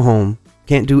 can't go home,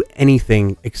 can't do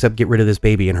anything except get rid of this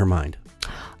baby in her mind?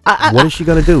 What is she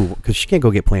going to do? Because she can't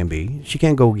go get Plan B. She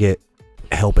can't go get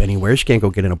help anywhere. She can't go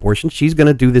get an abortion. She's going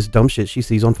to do this dumb shit she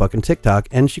sees on fucking TikTok,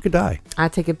 and she could die. I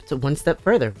take it to one step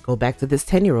further. Go back to this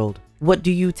 10-year-old. What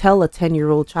do you tell a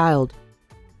 10-year-old child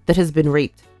that has been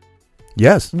raped?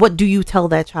 Yes. What do you tell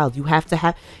that child? You have to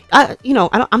have,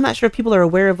 I'm not sure if people are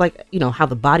aware of how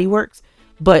the body works,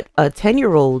 but a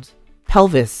 10-year-old's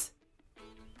pelvis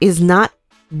is not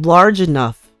large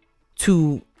enough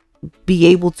to be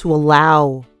able to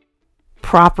allow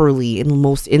properly, in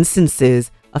most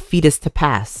instances, a fetus to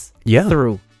pass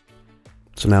through.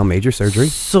 So now major surgery.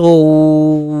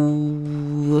 So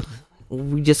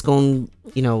we just gonna,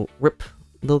 rip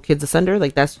little kids asunder?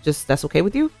 That's okay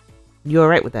with you? You all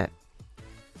right with that?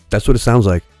 That's what it sounds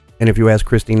like. And if you ask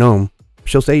Christy Nome,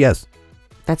 she'll say yes.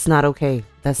 That's not okay.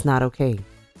 That's not okay.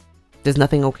 There's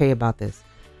nothing okay about this.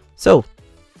 So,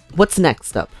 what's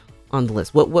next up on the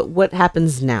list? What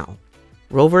happens now?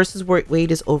 Roe versus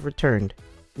Wade is overturned.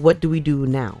 What do we do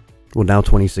now? Well, now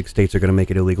 26 states are going to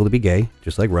make it illegal to be gay,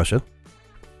 just like Russia.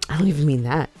 I don't even mean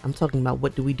that. I'm talking about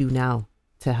what do we do now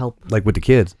to help? Like with the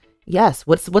kids. Yes.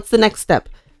 What's the next step?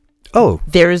 Oh,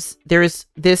 there's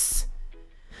this.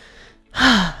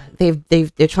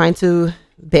 They're trying to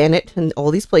ban it in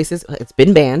all these places. It's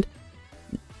been banned.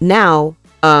 Now,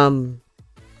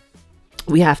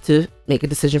 we have to make a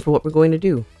decision for what we're going to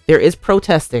do. There is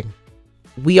protesting.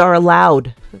 We are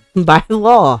allowed by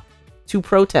law to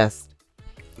protest.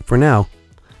 For now.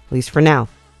 At least for now.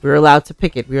 We're allowed to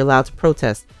picket. We're allowed to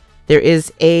protest. There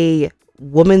is a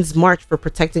Women's March for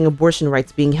Protecting Abortion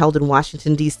Rights being held in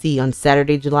Washington, D.C. on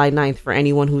Saturday, July 9th for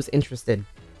anyone who's interested.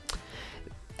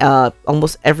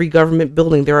 Almost every government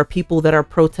building, there are people that are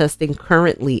protesting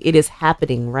currently. It is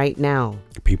happening right now.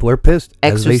 People are pissed.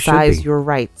 Exercise your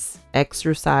rights.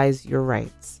 Exercise your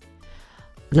rights.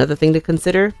 Another thing to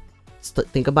consider,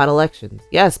 think about elections.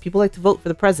 Yes, people like to vote for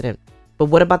the president, but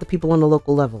what about the people on the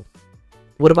local level?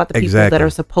 What about the people that are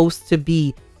supposed to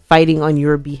be fighting on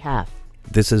your behalf?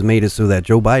 This has made it so that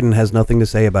Joe Biden has nothing to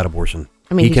say about abortion.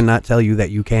 I mean, he cannot tell you that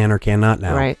you can or cannot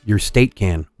now. Right. Your state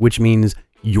can, which means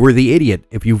you're the idiot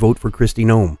if you vote for Christy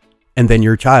Nome, and then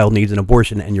your child needs an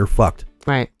abortion and you're fucked.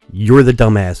 Right. You're the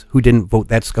dumbass who didn't vote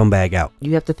that scumbag out.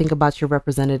 You have to think about your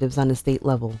representatives on the state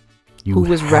level.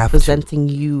 Who is representing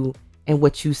you and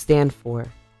what you stand for.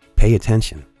 Pay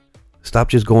attention. Stop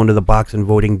just going to the box and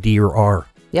voting D or R.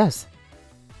 Yes.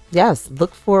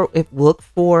 Look for.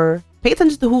 Pay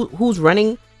attention to who's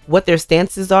running, what their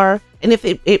stances are, and if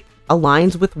it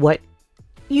aligns with what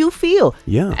you feel.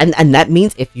 Yeah. And that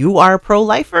means if you are a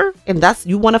pro-lifer and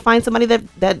you want to find somebody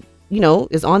that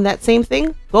is on that same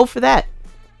thing, go for that.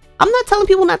 I'm not telling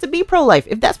people not to be pro-life.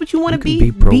 If that's what you want to be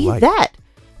that.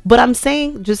 But I'm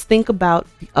saying just think about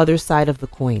the other side of the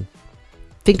coin.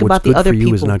 Think about the other people. What's good for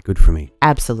you is not good for me.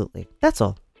 Absolutely. That's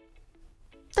all.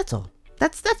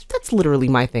 That's literally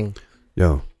my thing.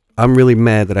 Yo, I'm really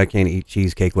mad that I can't eat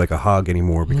cheesecake like a hog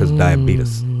anymore because of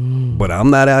diabetes. But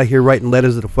I'm not out here writing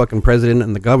letters to the fucking president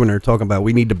and the governor talking about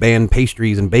we need to ban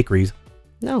pastries and bakeries.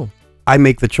 No. I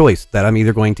make the choice that I'm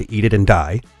either going to eat it and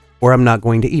die or I'm not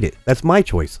going to eat it. That's my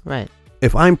choice. Right.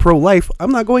 If I'm pro-life,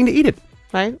 I'm not going to eat it.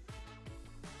 Right.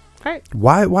 Right.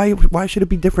 Why should it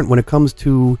be different when it comes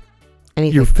to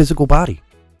your physical body?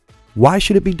 Why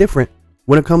should it be different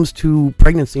when it comes to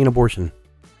pregnancy and abortion?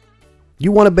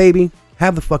 You want a baby?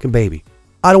 Have the fucking baby.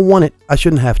 I don't want it. I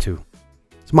shouldn't have to.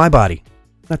 It's my body.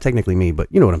 Not technically me, but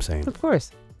you know what I'm saying. Of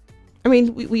course. I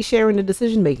mean, we share in the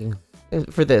decision making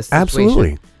for this situation.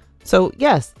 Absolutely. So,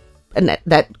 yes. And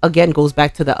that again goes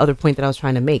back to the other point that I was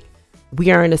trying to make.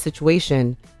 We are in a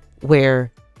situation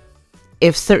where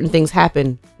if certain things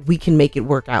happen, we can make it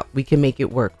work out. We can make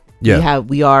it work. Yeah.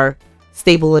 We are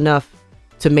stable enough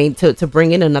to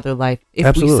bring in another life if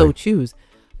Absolutely. we so choose.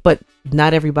 But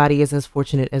not everybody is as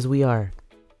fortunate as we are.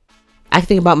 I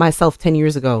think about myself 10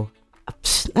 years ago.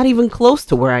 Not even close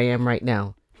to where I am right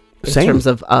now. In Same. terms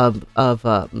of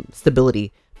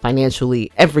stability,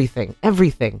 financially, everything.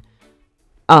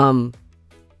 I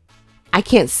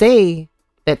can't say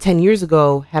that 10 years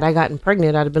ago, had I gotten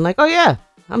pregnant, I'd have been like, oh yeah,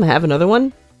 I'm gonna have another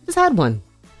one. Just had one.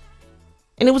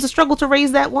 And it was a struggle to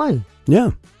raise that one.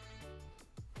 Yeah.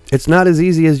 It's not as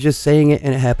easy as just saying it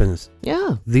and it happens.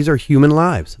 Yeah. These are human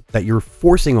lives that you're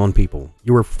forcing on people.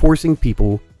 You are forcing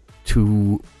people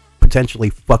to potentially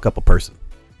fuck up a person.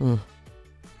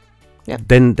 Yeah.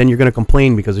 Then you're going to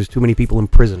complain because there's too many people in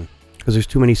prison. Because there's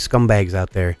too many scumbags out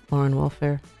there. Or on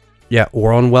welfare. Yeah,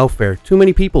 or on welfare. Too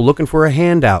many people looking for a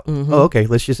handout. Mm-hmm. Oh, okay,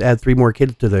 let's just add 3 more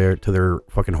kids to their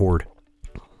fucking horde.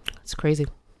 It's crazy.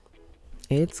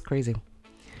 It's crazy.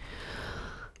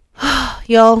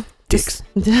 Y'all. Dicks.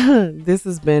 This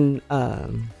has been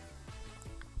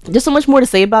there's so much more to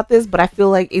say about this, but I feel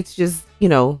like it's just,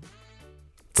 saying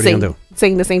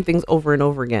the same things over and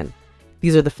over again.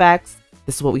 These are the facts.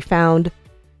 This is what we found.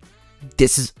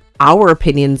 This is our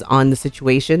opinions on the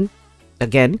situation.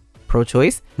 Again,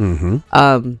 pro-choice. Mm-hmm.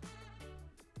 And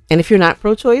if you're not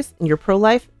pro-choice and you're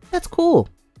pro-life, that's cool.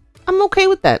 I'm okay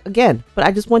with that. Again, but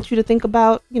I just want you to think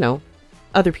about,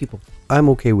 other people. I'm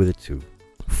okay with it too.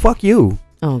 Fuck you.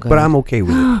 Oh, God. But I'm okay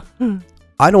with it.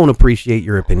 I don't appreciate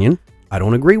your opinion. I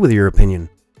don't agree with your opinion.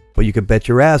 But you could bet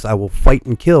your ass I will fight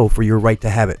and kill for your right to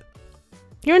have it.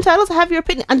 You're entitled to have your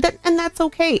opinion, and that's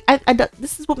okay.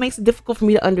 This is what makes it difficult for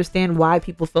me to understand why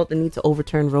people felt the need to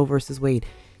overturn Roe versus Wade.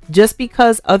 Just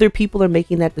because other people are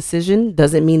making that decision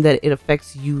doesn't mean that it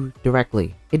affects you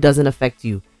directly. It doesn't affect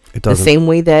you. It doesn't. The same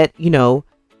way that,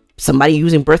 somebody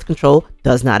using birth control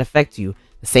does not affect you.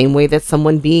 The same way that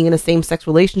someone being in a same-sex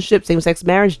relationship, same-sex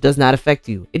marriage does not affect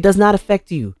you. It does not affect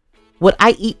you. What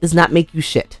I eat does not make you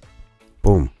shit.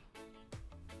 Boom.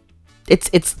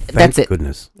 That's it. Thank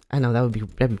goodness. I know that'd be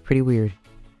pretty weird.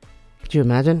 Could you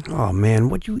imagine? Oh man,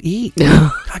 what'd you eat?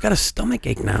 I got a stomach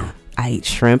ache now. I eat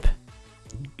shrimp.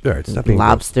 All right, stop being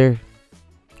lobster. gross.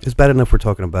 It's bad enough we're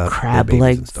talking about crab legs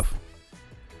legs and stuff.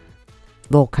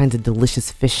 All kinds of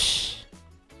delicious fish.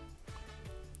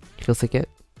 You feel sick yet?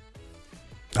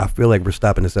 I feel like we're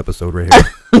stopping this episode right here.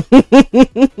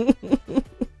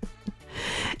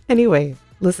 Anyway,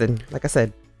 listen, like I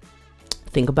said,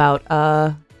 think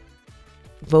about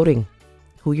voting.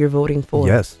 Who you're voting for.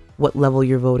 Yes. What level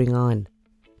you're voting on.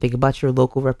 Think about your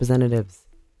local representatives.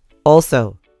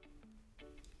 Also,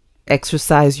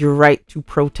 exercise your right to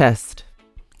protest.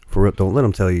 For real, don't let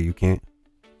them tell you can't.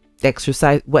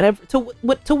 Exercise whatever to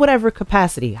whatever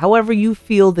capacity. However you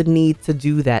feel the need to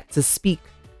do that, to speak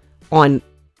on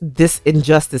this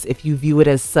injustice if you view it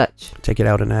as such. Take it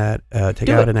out an ad. Take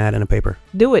out an ad in a paper.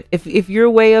 Do it. If your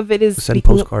way of it is send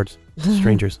postcards to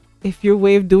strangers. If your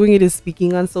way of doing it is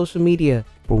speaking on social media,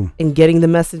 boom, and getting the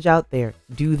message out there,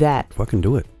 do that. Fucking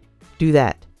do it. Do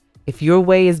that. If your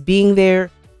way is being there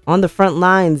on the front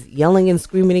lines, yelling and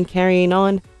screaming and carrying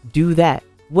on, do that.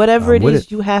 Whatever it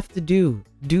is you have to do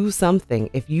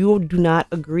something. If you do not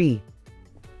agree,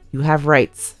 you have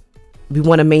rights. We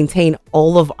want to maintain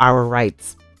all of our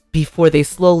rights before they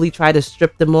slowly try to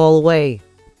strip them all away.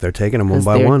 They're taking them one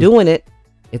by one. They're doing it.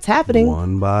 It's happening.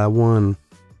 One by one.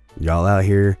 Y'all out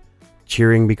here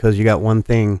cheering because you got one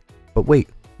thing. But wait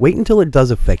until it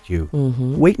does affect you.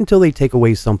 Mm-hmm. Wait until they take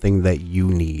away something that you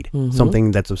need. Mm-hmm.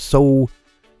 Something that's so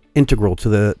integral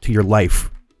to your life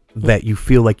that you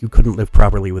feel like you couldn't live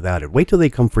properly without it. Wait till they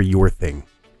come for your thing.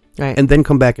 Right. And then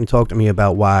come back and talk to me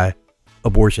about why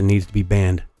abortion needs to be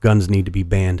banned. Guns need to be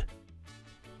banned.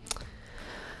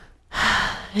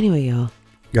 Anyway, y'all.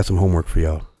 Got some homework for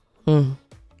y'all.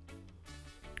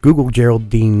 Google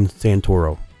Geraldine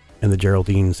Santoro and the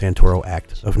Geraldine Santoro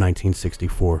Act of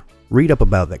 1964. Read up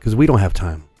about that because we don't have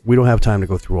time. We don't have time to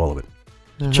go through all of it.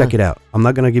 Check it out. I'm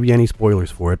not going to give you any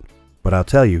spoilers for it, but I'll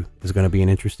tell you, it's going to be an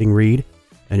interesting read,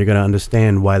 and you're going to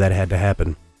understand why that had to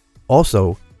happen.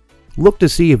 Also, look to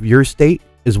see if your state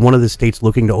is one of the states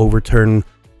looking to overturn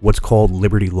what's called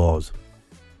liberty laws.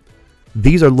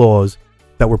 These are laws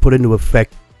that were put into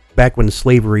effect back when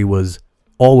slavery was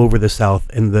all over the South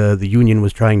and the Union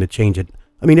was trying to change it.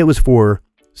 I mean, it was for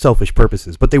selfish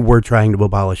purposes, but they were trying to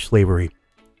abolish slavery.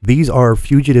 These are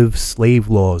fugitive slave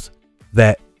laws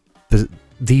that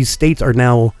these states are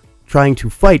now trying to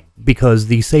fight because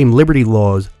these same liberty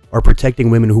laws are protecting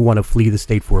women who want to flee the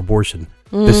state for abortion.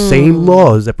 The same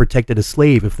laws that protected a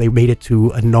slave if they made it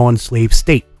to a non-slave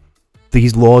state.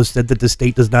 These laws said that the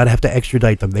state does not have to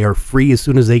extradite them. They are free as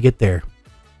soon as they get there.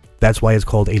 That's why it's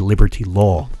called a liberty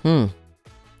law.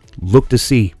 Look to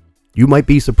see. You might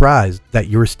be surprised that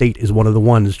your state is one of the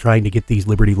ones trying to get these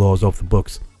liberty laws off the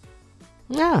books.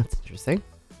 Yeah, that's interesting.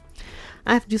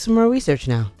 I have to do some more research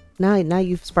now. Now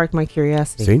you've sparked my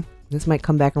curiosity. See? This might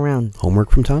come back around.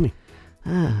 Homework from Tommy.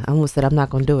 I almost said I'm not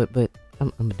going to do it, but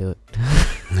I'm going to do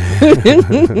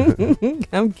it.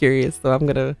 I'm curious, so I'm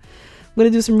going to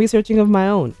do some researching of my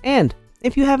own. And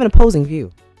if you have an opposing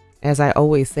view, as I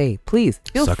always say, please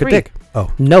feel free. Suck a dick.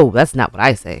 Oh. No, that's not what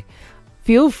I say.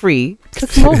 Feel free to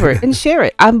come over and share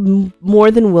it. I'm more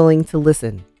than willing to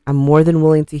listen. I'm more than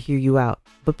willing to hear you out.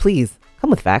 But please, come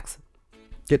with facts.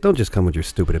 Yeah, don't just come with your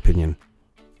stupid opinion.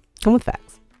 Come with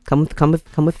facts. Come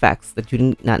with facts that you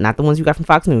didn't, not the ones you got from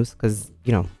Fox News, because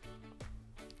you know,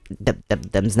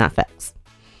 them's not facts.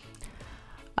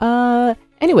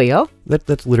 Anyway, yo,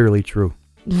 that's literally true.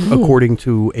 According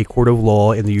to a court of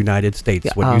law in the United States,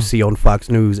 what you see on Fox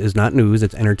News is not news;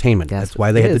 it's entertainment. That's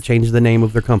why they had to change the name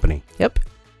of their company. Yep.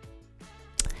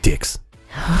 Dicks.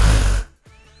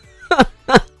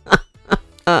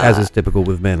 As is typical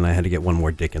with men, I had to get one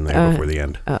more dick in there before the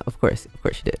end. Of course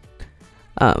you did.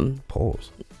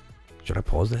 Pause. Should I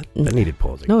pause that? That needed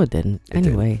pausing. No, it didn't.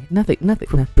 Anyway, nothing.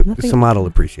 Samad will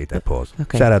appreciate that pause.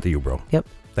 Okay. Shout out to you, bro. Yep.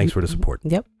 Thanks for the support.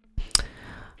 Yep.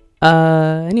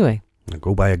 Anyway. Now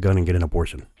go buy a gun and get an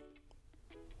abortion.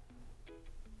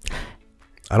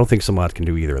 I don't think Samad can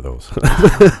do either of those.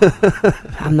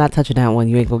 I'm not touching that one.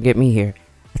 You ain't gonna get me here.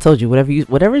 I told you,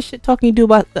 whatever shit talking you do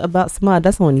about Samad,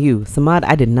 that's on you. Samad,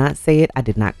 I did not say it. I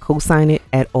did not co-sign it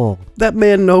at all. That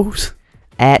man knows.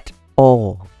 At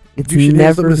all. It's you should never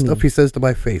hear some of the stuff he says to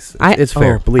my face. It's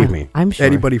fair. Believe me. I'm sure.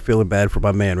 Anybody feeling bad for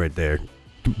my man right there,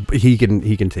 he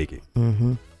can take it.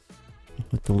 Mm-hmm.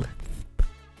 With the lip.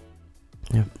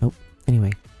 Yeah. Nope.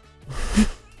 Anyway.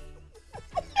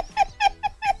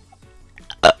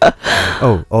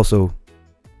 Also,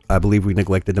 I believe we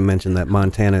neglected to mention that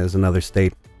Montana is another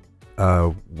state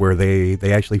where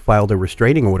they actually filed a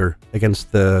restraining order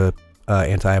against the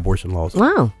anti-abortion laws.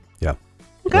 Wow. Yeah.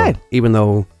 Okay. So, even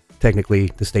though technically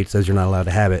the state says you're not allowed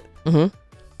to have it,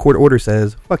 court order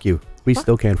says, fuck you. We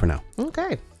still can for now.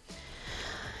 Okay.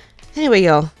 Anyway,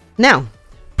 y'all. Now,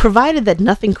 provided that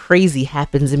nothing crazy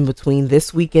happens in between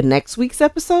this week and next week's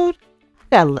episode,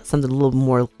 I got something a little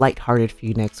more lighthearted for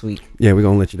you next week. Yeah, we're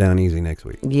going to let you down easy next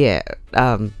week. Yeah.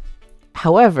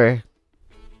 However,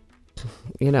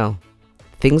 you know,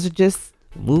 things are just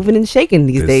moving and shaking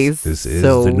these days. This is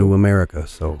the new America,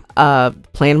 so.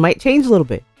 Plan might change a little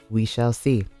bit. We shall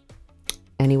see.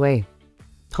 Anyway,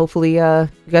 hopefully you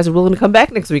guys are willing to come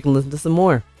back next week and listen to some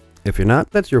more. If you're not,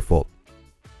 that's your fault.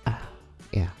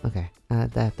 Yeah, okay.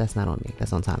 That's not on me.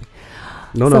 That's on Tommy.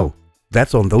 No.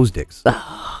 That's on those dicks.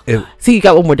 See, you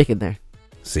got one more dick in there.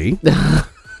 See?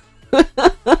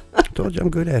 Told you I'm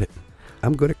good at it.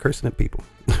 I'm good at cursing at people.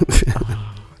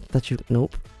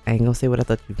 Nope. I ain't gonna say what I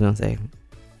thought you were gonna say.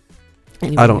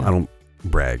 Anyway, I don't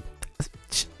brag.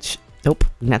 Shh. Nope.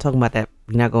 We're not talking about that.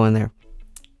 We're not going there.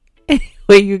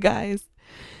 Anyway, you guys,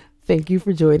 thank you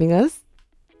for joining us.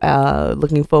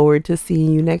 Looking forward to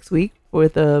seeing you next week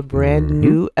with a brand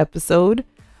new episode.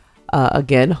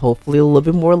 Again, hopefully a little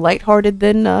bit more lighthearted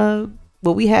than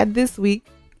what we had this week.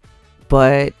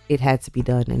 But it had to be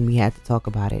done, and we had to talk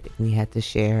about it. And we had to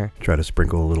share. Try to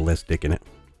sprinkle a little less dick in it.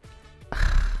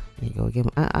 There you go again.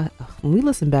 When we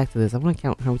listen back to this, I want to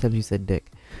count how many times you said dick.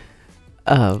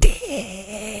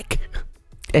 Dick.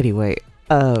 Anyway,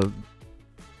 what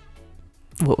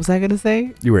was I going to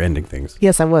say? You were ending things.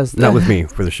 Yes, I was. Not with me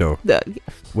for the show.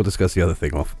 We'll discuss the other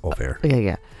thing off air.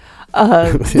 Yeah.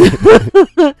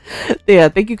 Yeah,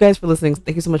 thank you guys for listening.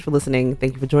 Thank you so much for listening.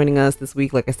 Thank you for joining us this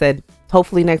week. Like I said,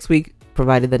 hopefully next week,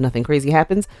 provided that nothing crazy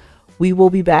happens, we will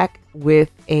be back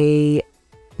with a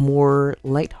more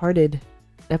lighthearted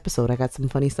episode. I got some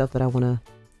funny stuff that I want to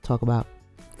talk about.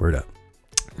 Word up.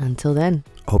 Until then.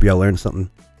 I hope y'all learned something.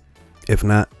 If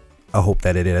not, I hope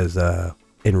that it has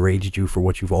enraged you for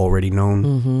what you've already known.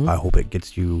 Mm-hmm. I hope it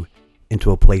gets you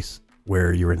into a place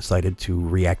where you're incited to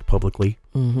react publicly.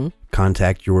 Mm-hmm.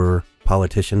 Contact your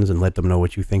politicians and let them know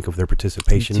what you think of their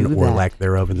participation or lack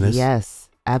thereof in this. Yes,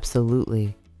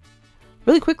 absolutely.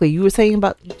 Really quickly, you were saying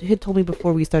about, you had told me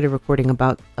before we started recording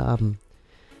about,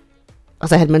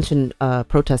 as I had mentioned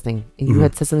protesting, and you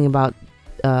had said something about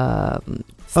a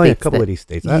couple of these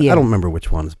states. I don't remember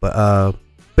which ones, but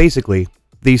basically,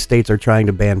 these states are trying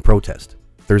to ban protest.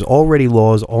 There's already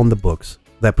laws on the books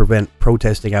that prevent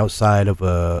protesting outside of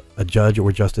a judge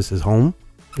or justice's home.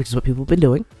 Which is what people have been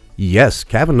doing. Yes,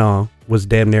 Kavanaugh was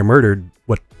damn near murdered,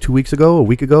 2 weeks ago, a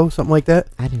week ago, something like that?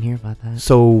 I didn't hear about that.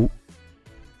 So,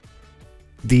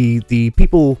 the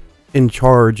people in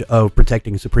charge of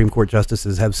protecting Supreme Court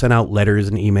justices have sent out letters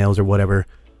and emails or whatever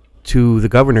to the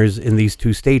governors in these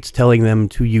two states telling them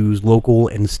to use local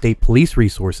and state police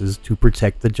resources to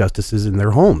protect the justices in their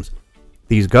homes.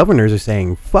 These governors are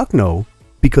saying, fuck no,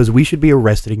 because we should be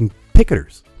arresting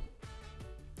picketers.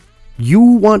 You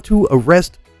want to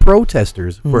arrest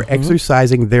protesters for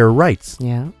exercising their rights.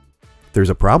 Yeah. There's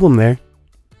a problem there.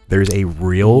 There's a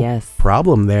real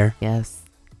problem there. Yes.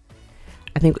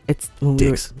 I think it's when we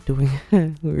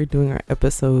were doing our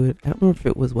episode. I don't remember if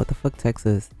it was What the Fuck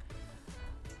Texas.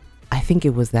 I think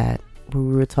it was that where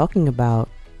we were talking about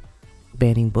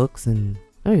banning books, and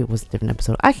it was a different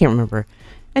episode. I can't remember.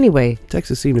 Anyway,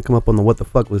 Texas seemed to come up on the what the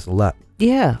fuck list a lot.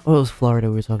 Yeah. Or it was Florida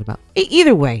we were talking about.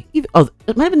 Either way. It might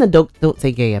have been the Don't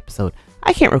Say Gay episode.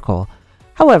 I can't recall.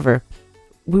 However,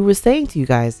 we were saying to you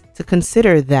guys to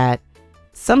consider that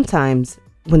sometimes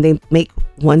when they make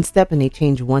one step and they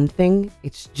change one thing,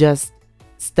 it's just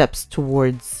steps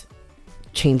towards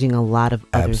changing a lot of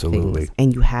other things.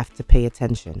 And you have to pay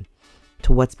attention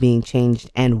to what's being changed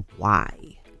and why.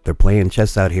 They're playing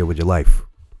chess out here with your life.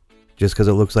 Just because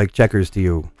it looks like checkers to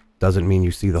you doesn't mean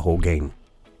you see the whole game.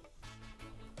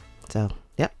 So,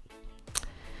 yep.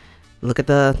 Look at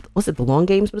the long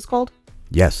games, what it's called?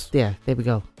 Yes. Yeah, there we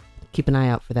go. Keep an eye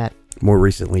out for that. More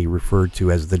recently referred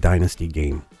to as the dynasty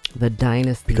game. The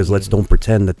dynasty Because game. Let's don't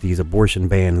pretend that these abortion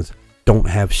bans don't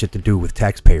have shit to do with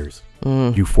taxpayers.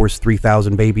 You force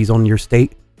 3,000 babies on your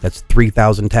state, that's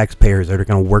 3,000 taxpayers that are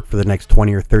going to work for the next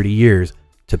 20 or 30 years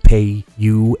to pay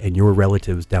you and your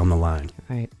relatives down the line.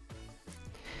 Right.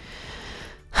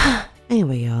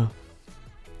 Anyway, y'all,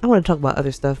 I want to talk about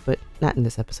other stuff, but not in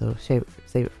this episode. Save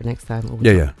it for next time.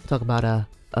 Yeah. Talk about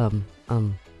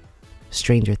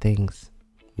Stranger Things.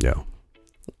 Yeah.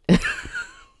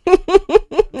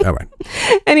 All right.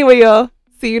 Anyway, y'all,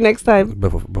 see you next time.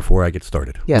 Before I get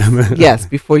started. Yes. Yes.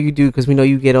 Before you do, because we know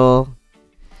you get all.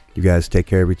 You guys take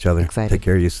care of each other. Excited. Take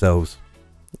care of yourselves.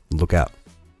 Look out.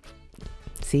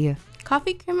 See ya.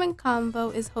 Coffee Cream and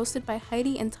Convo is hosted by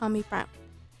Heidi and Tommy Brown.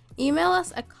 Email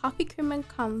us at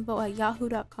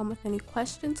coffeecreamandconvo@yahoo.com with any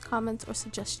questions, comments, or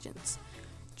suggestions.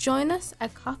 Join us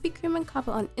at Coffee Cream and Convo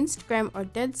on Instagram or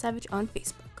Dead Savage on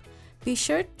Facebook. Be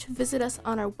sure to visit us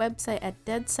on our website at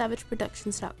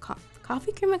deadsavageproductions.com.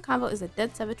 Coffee Cream and Convo is a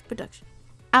Dead Savage production.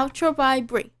 Outro by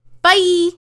Brie.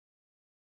 Bye!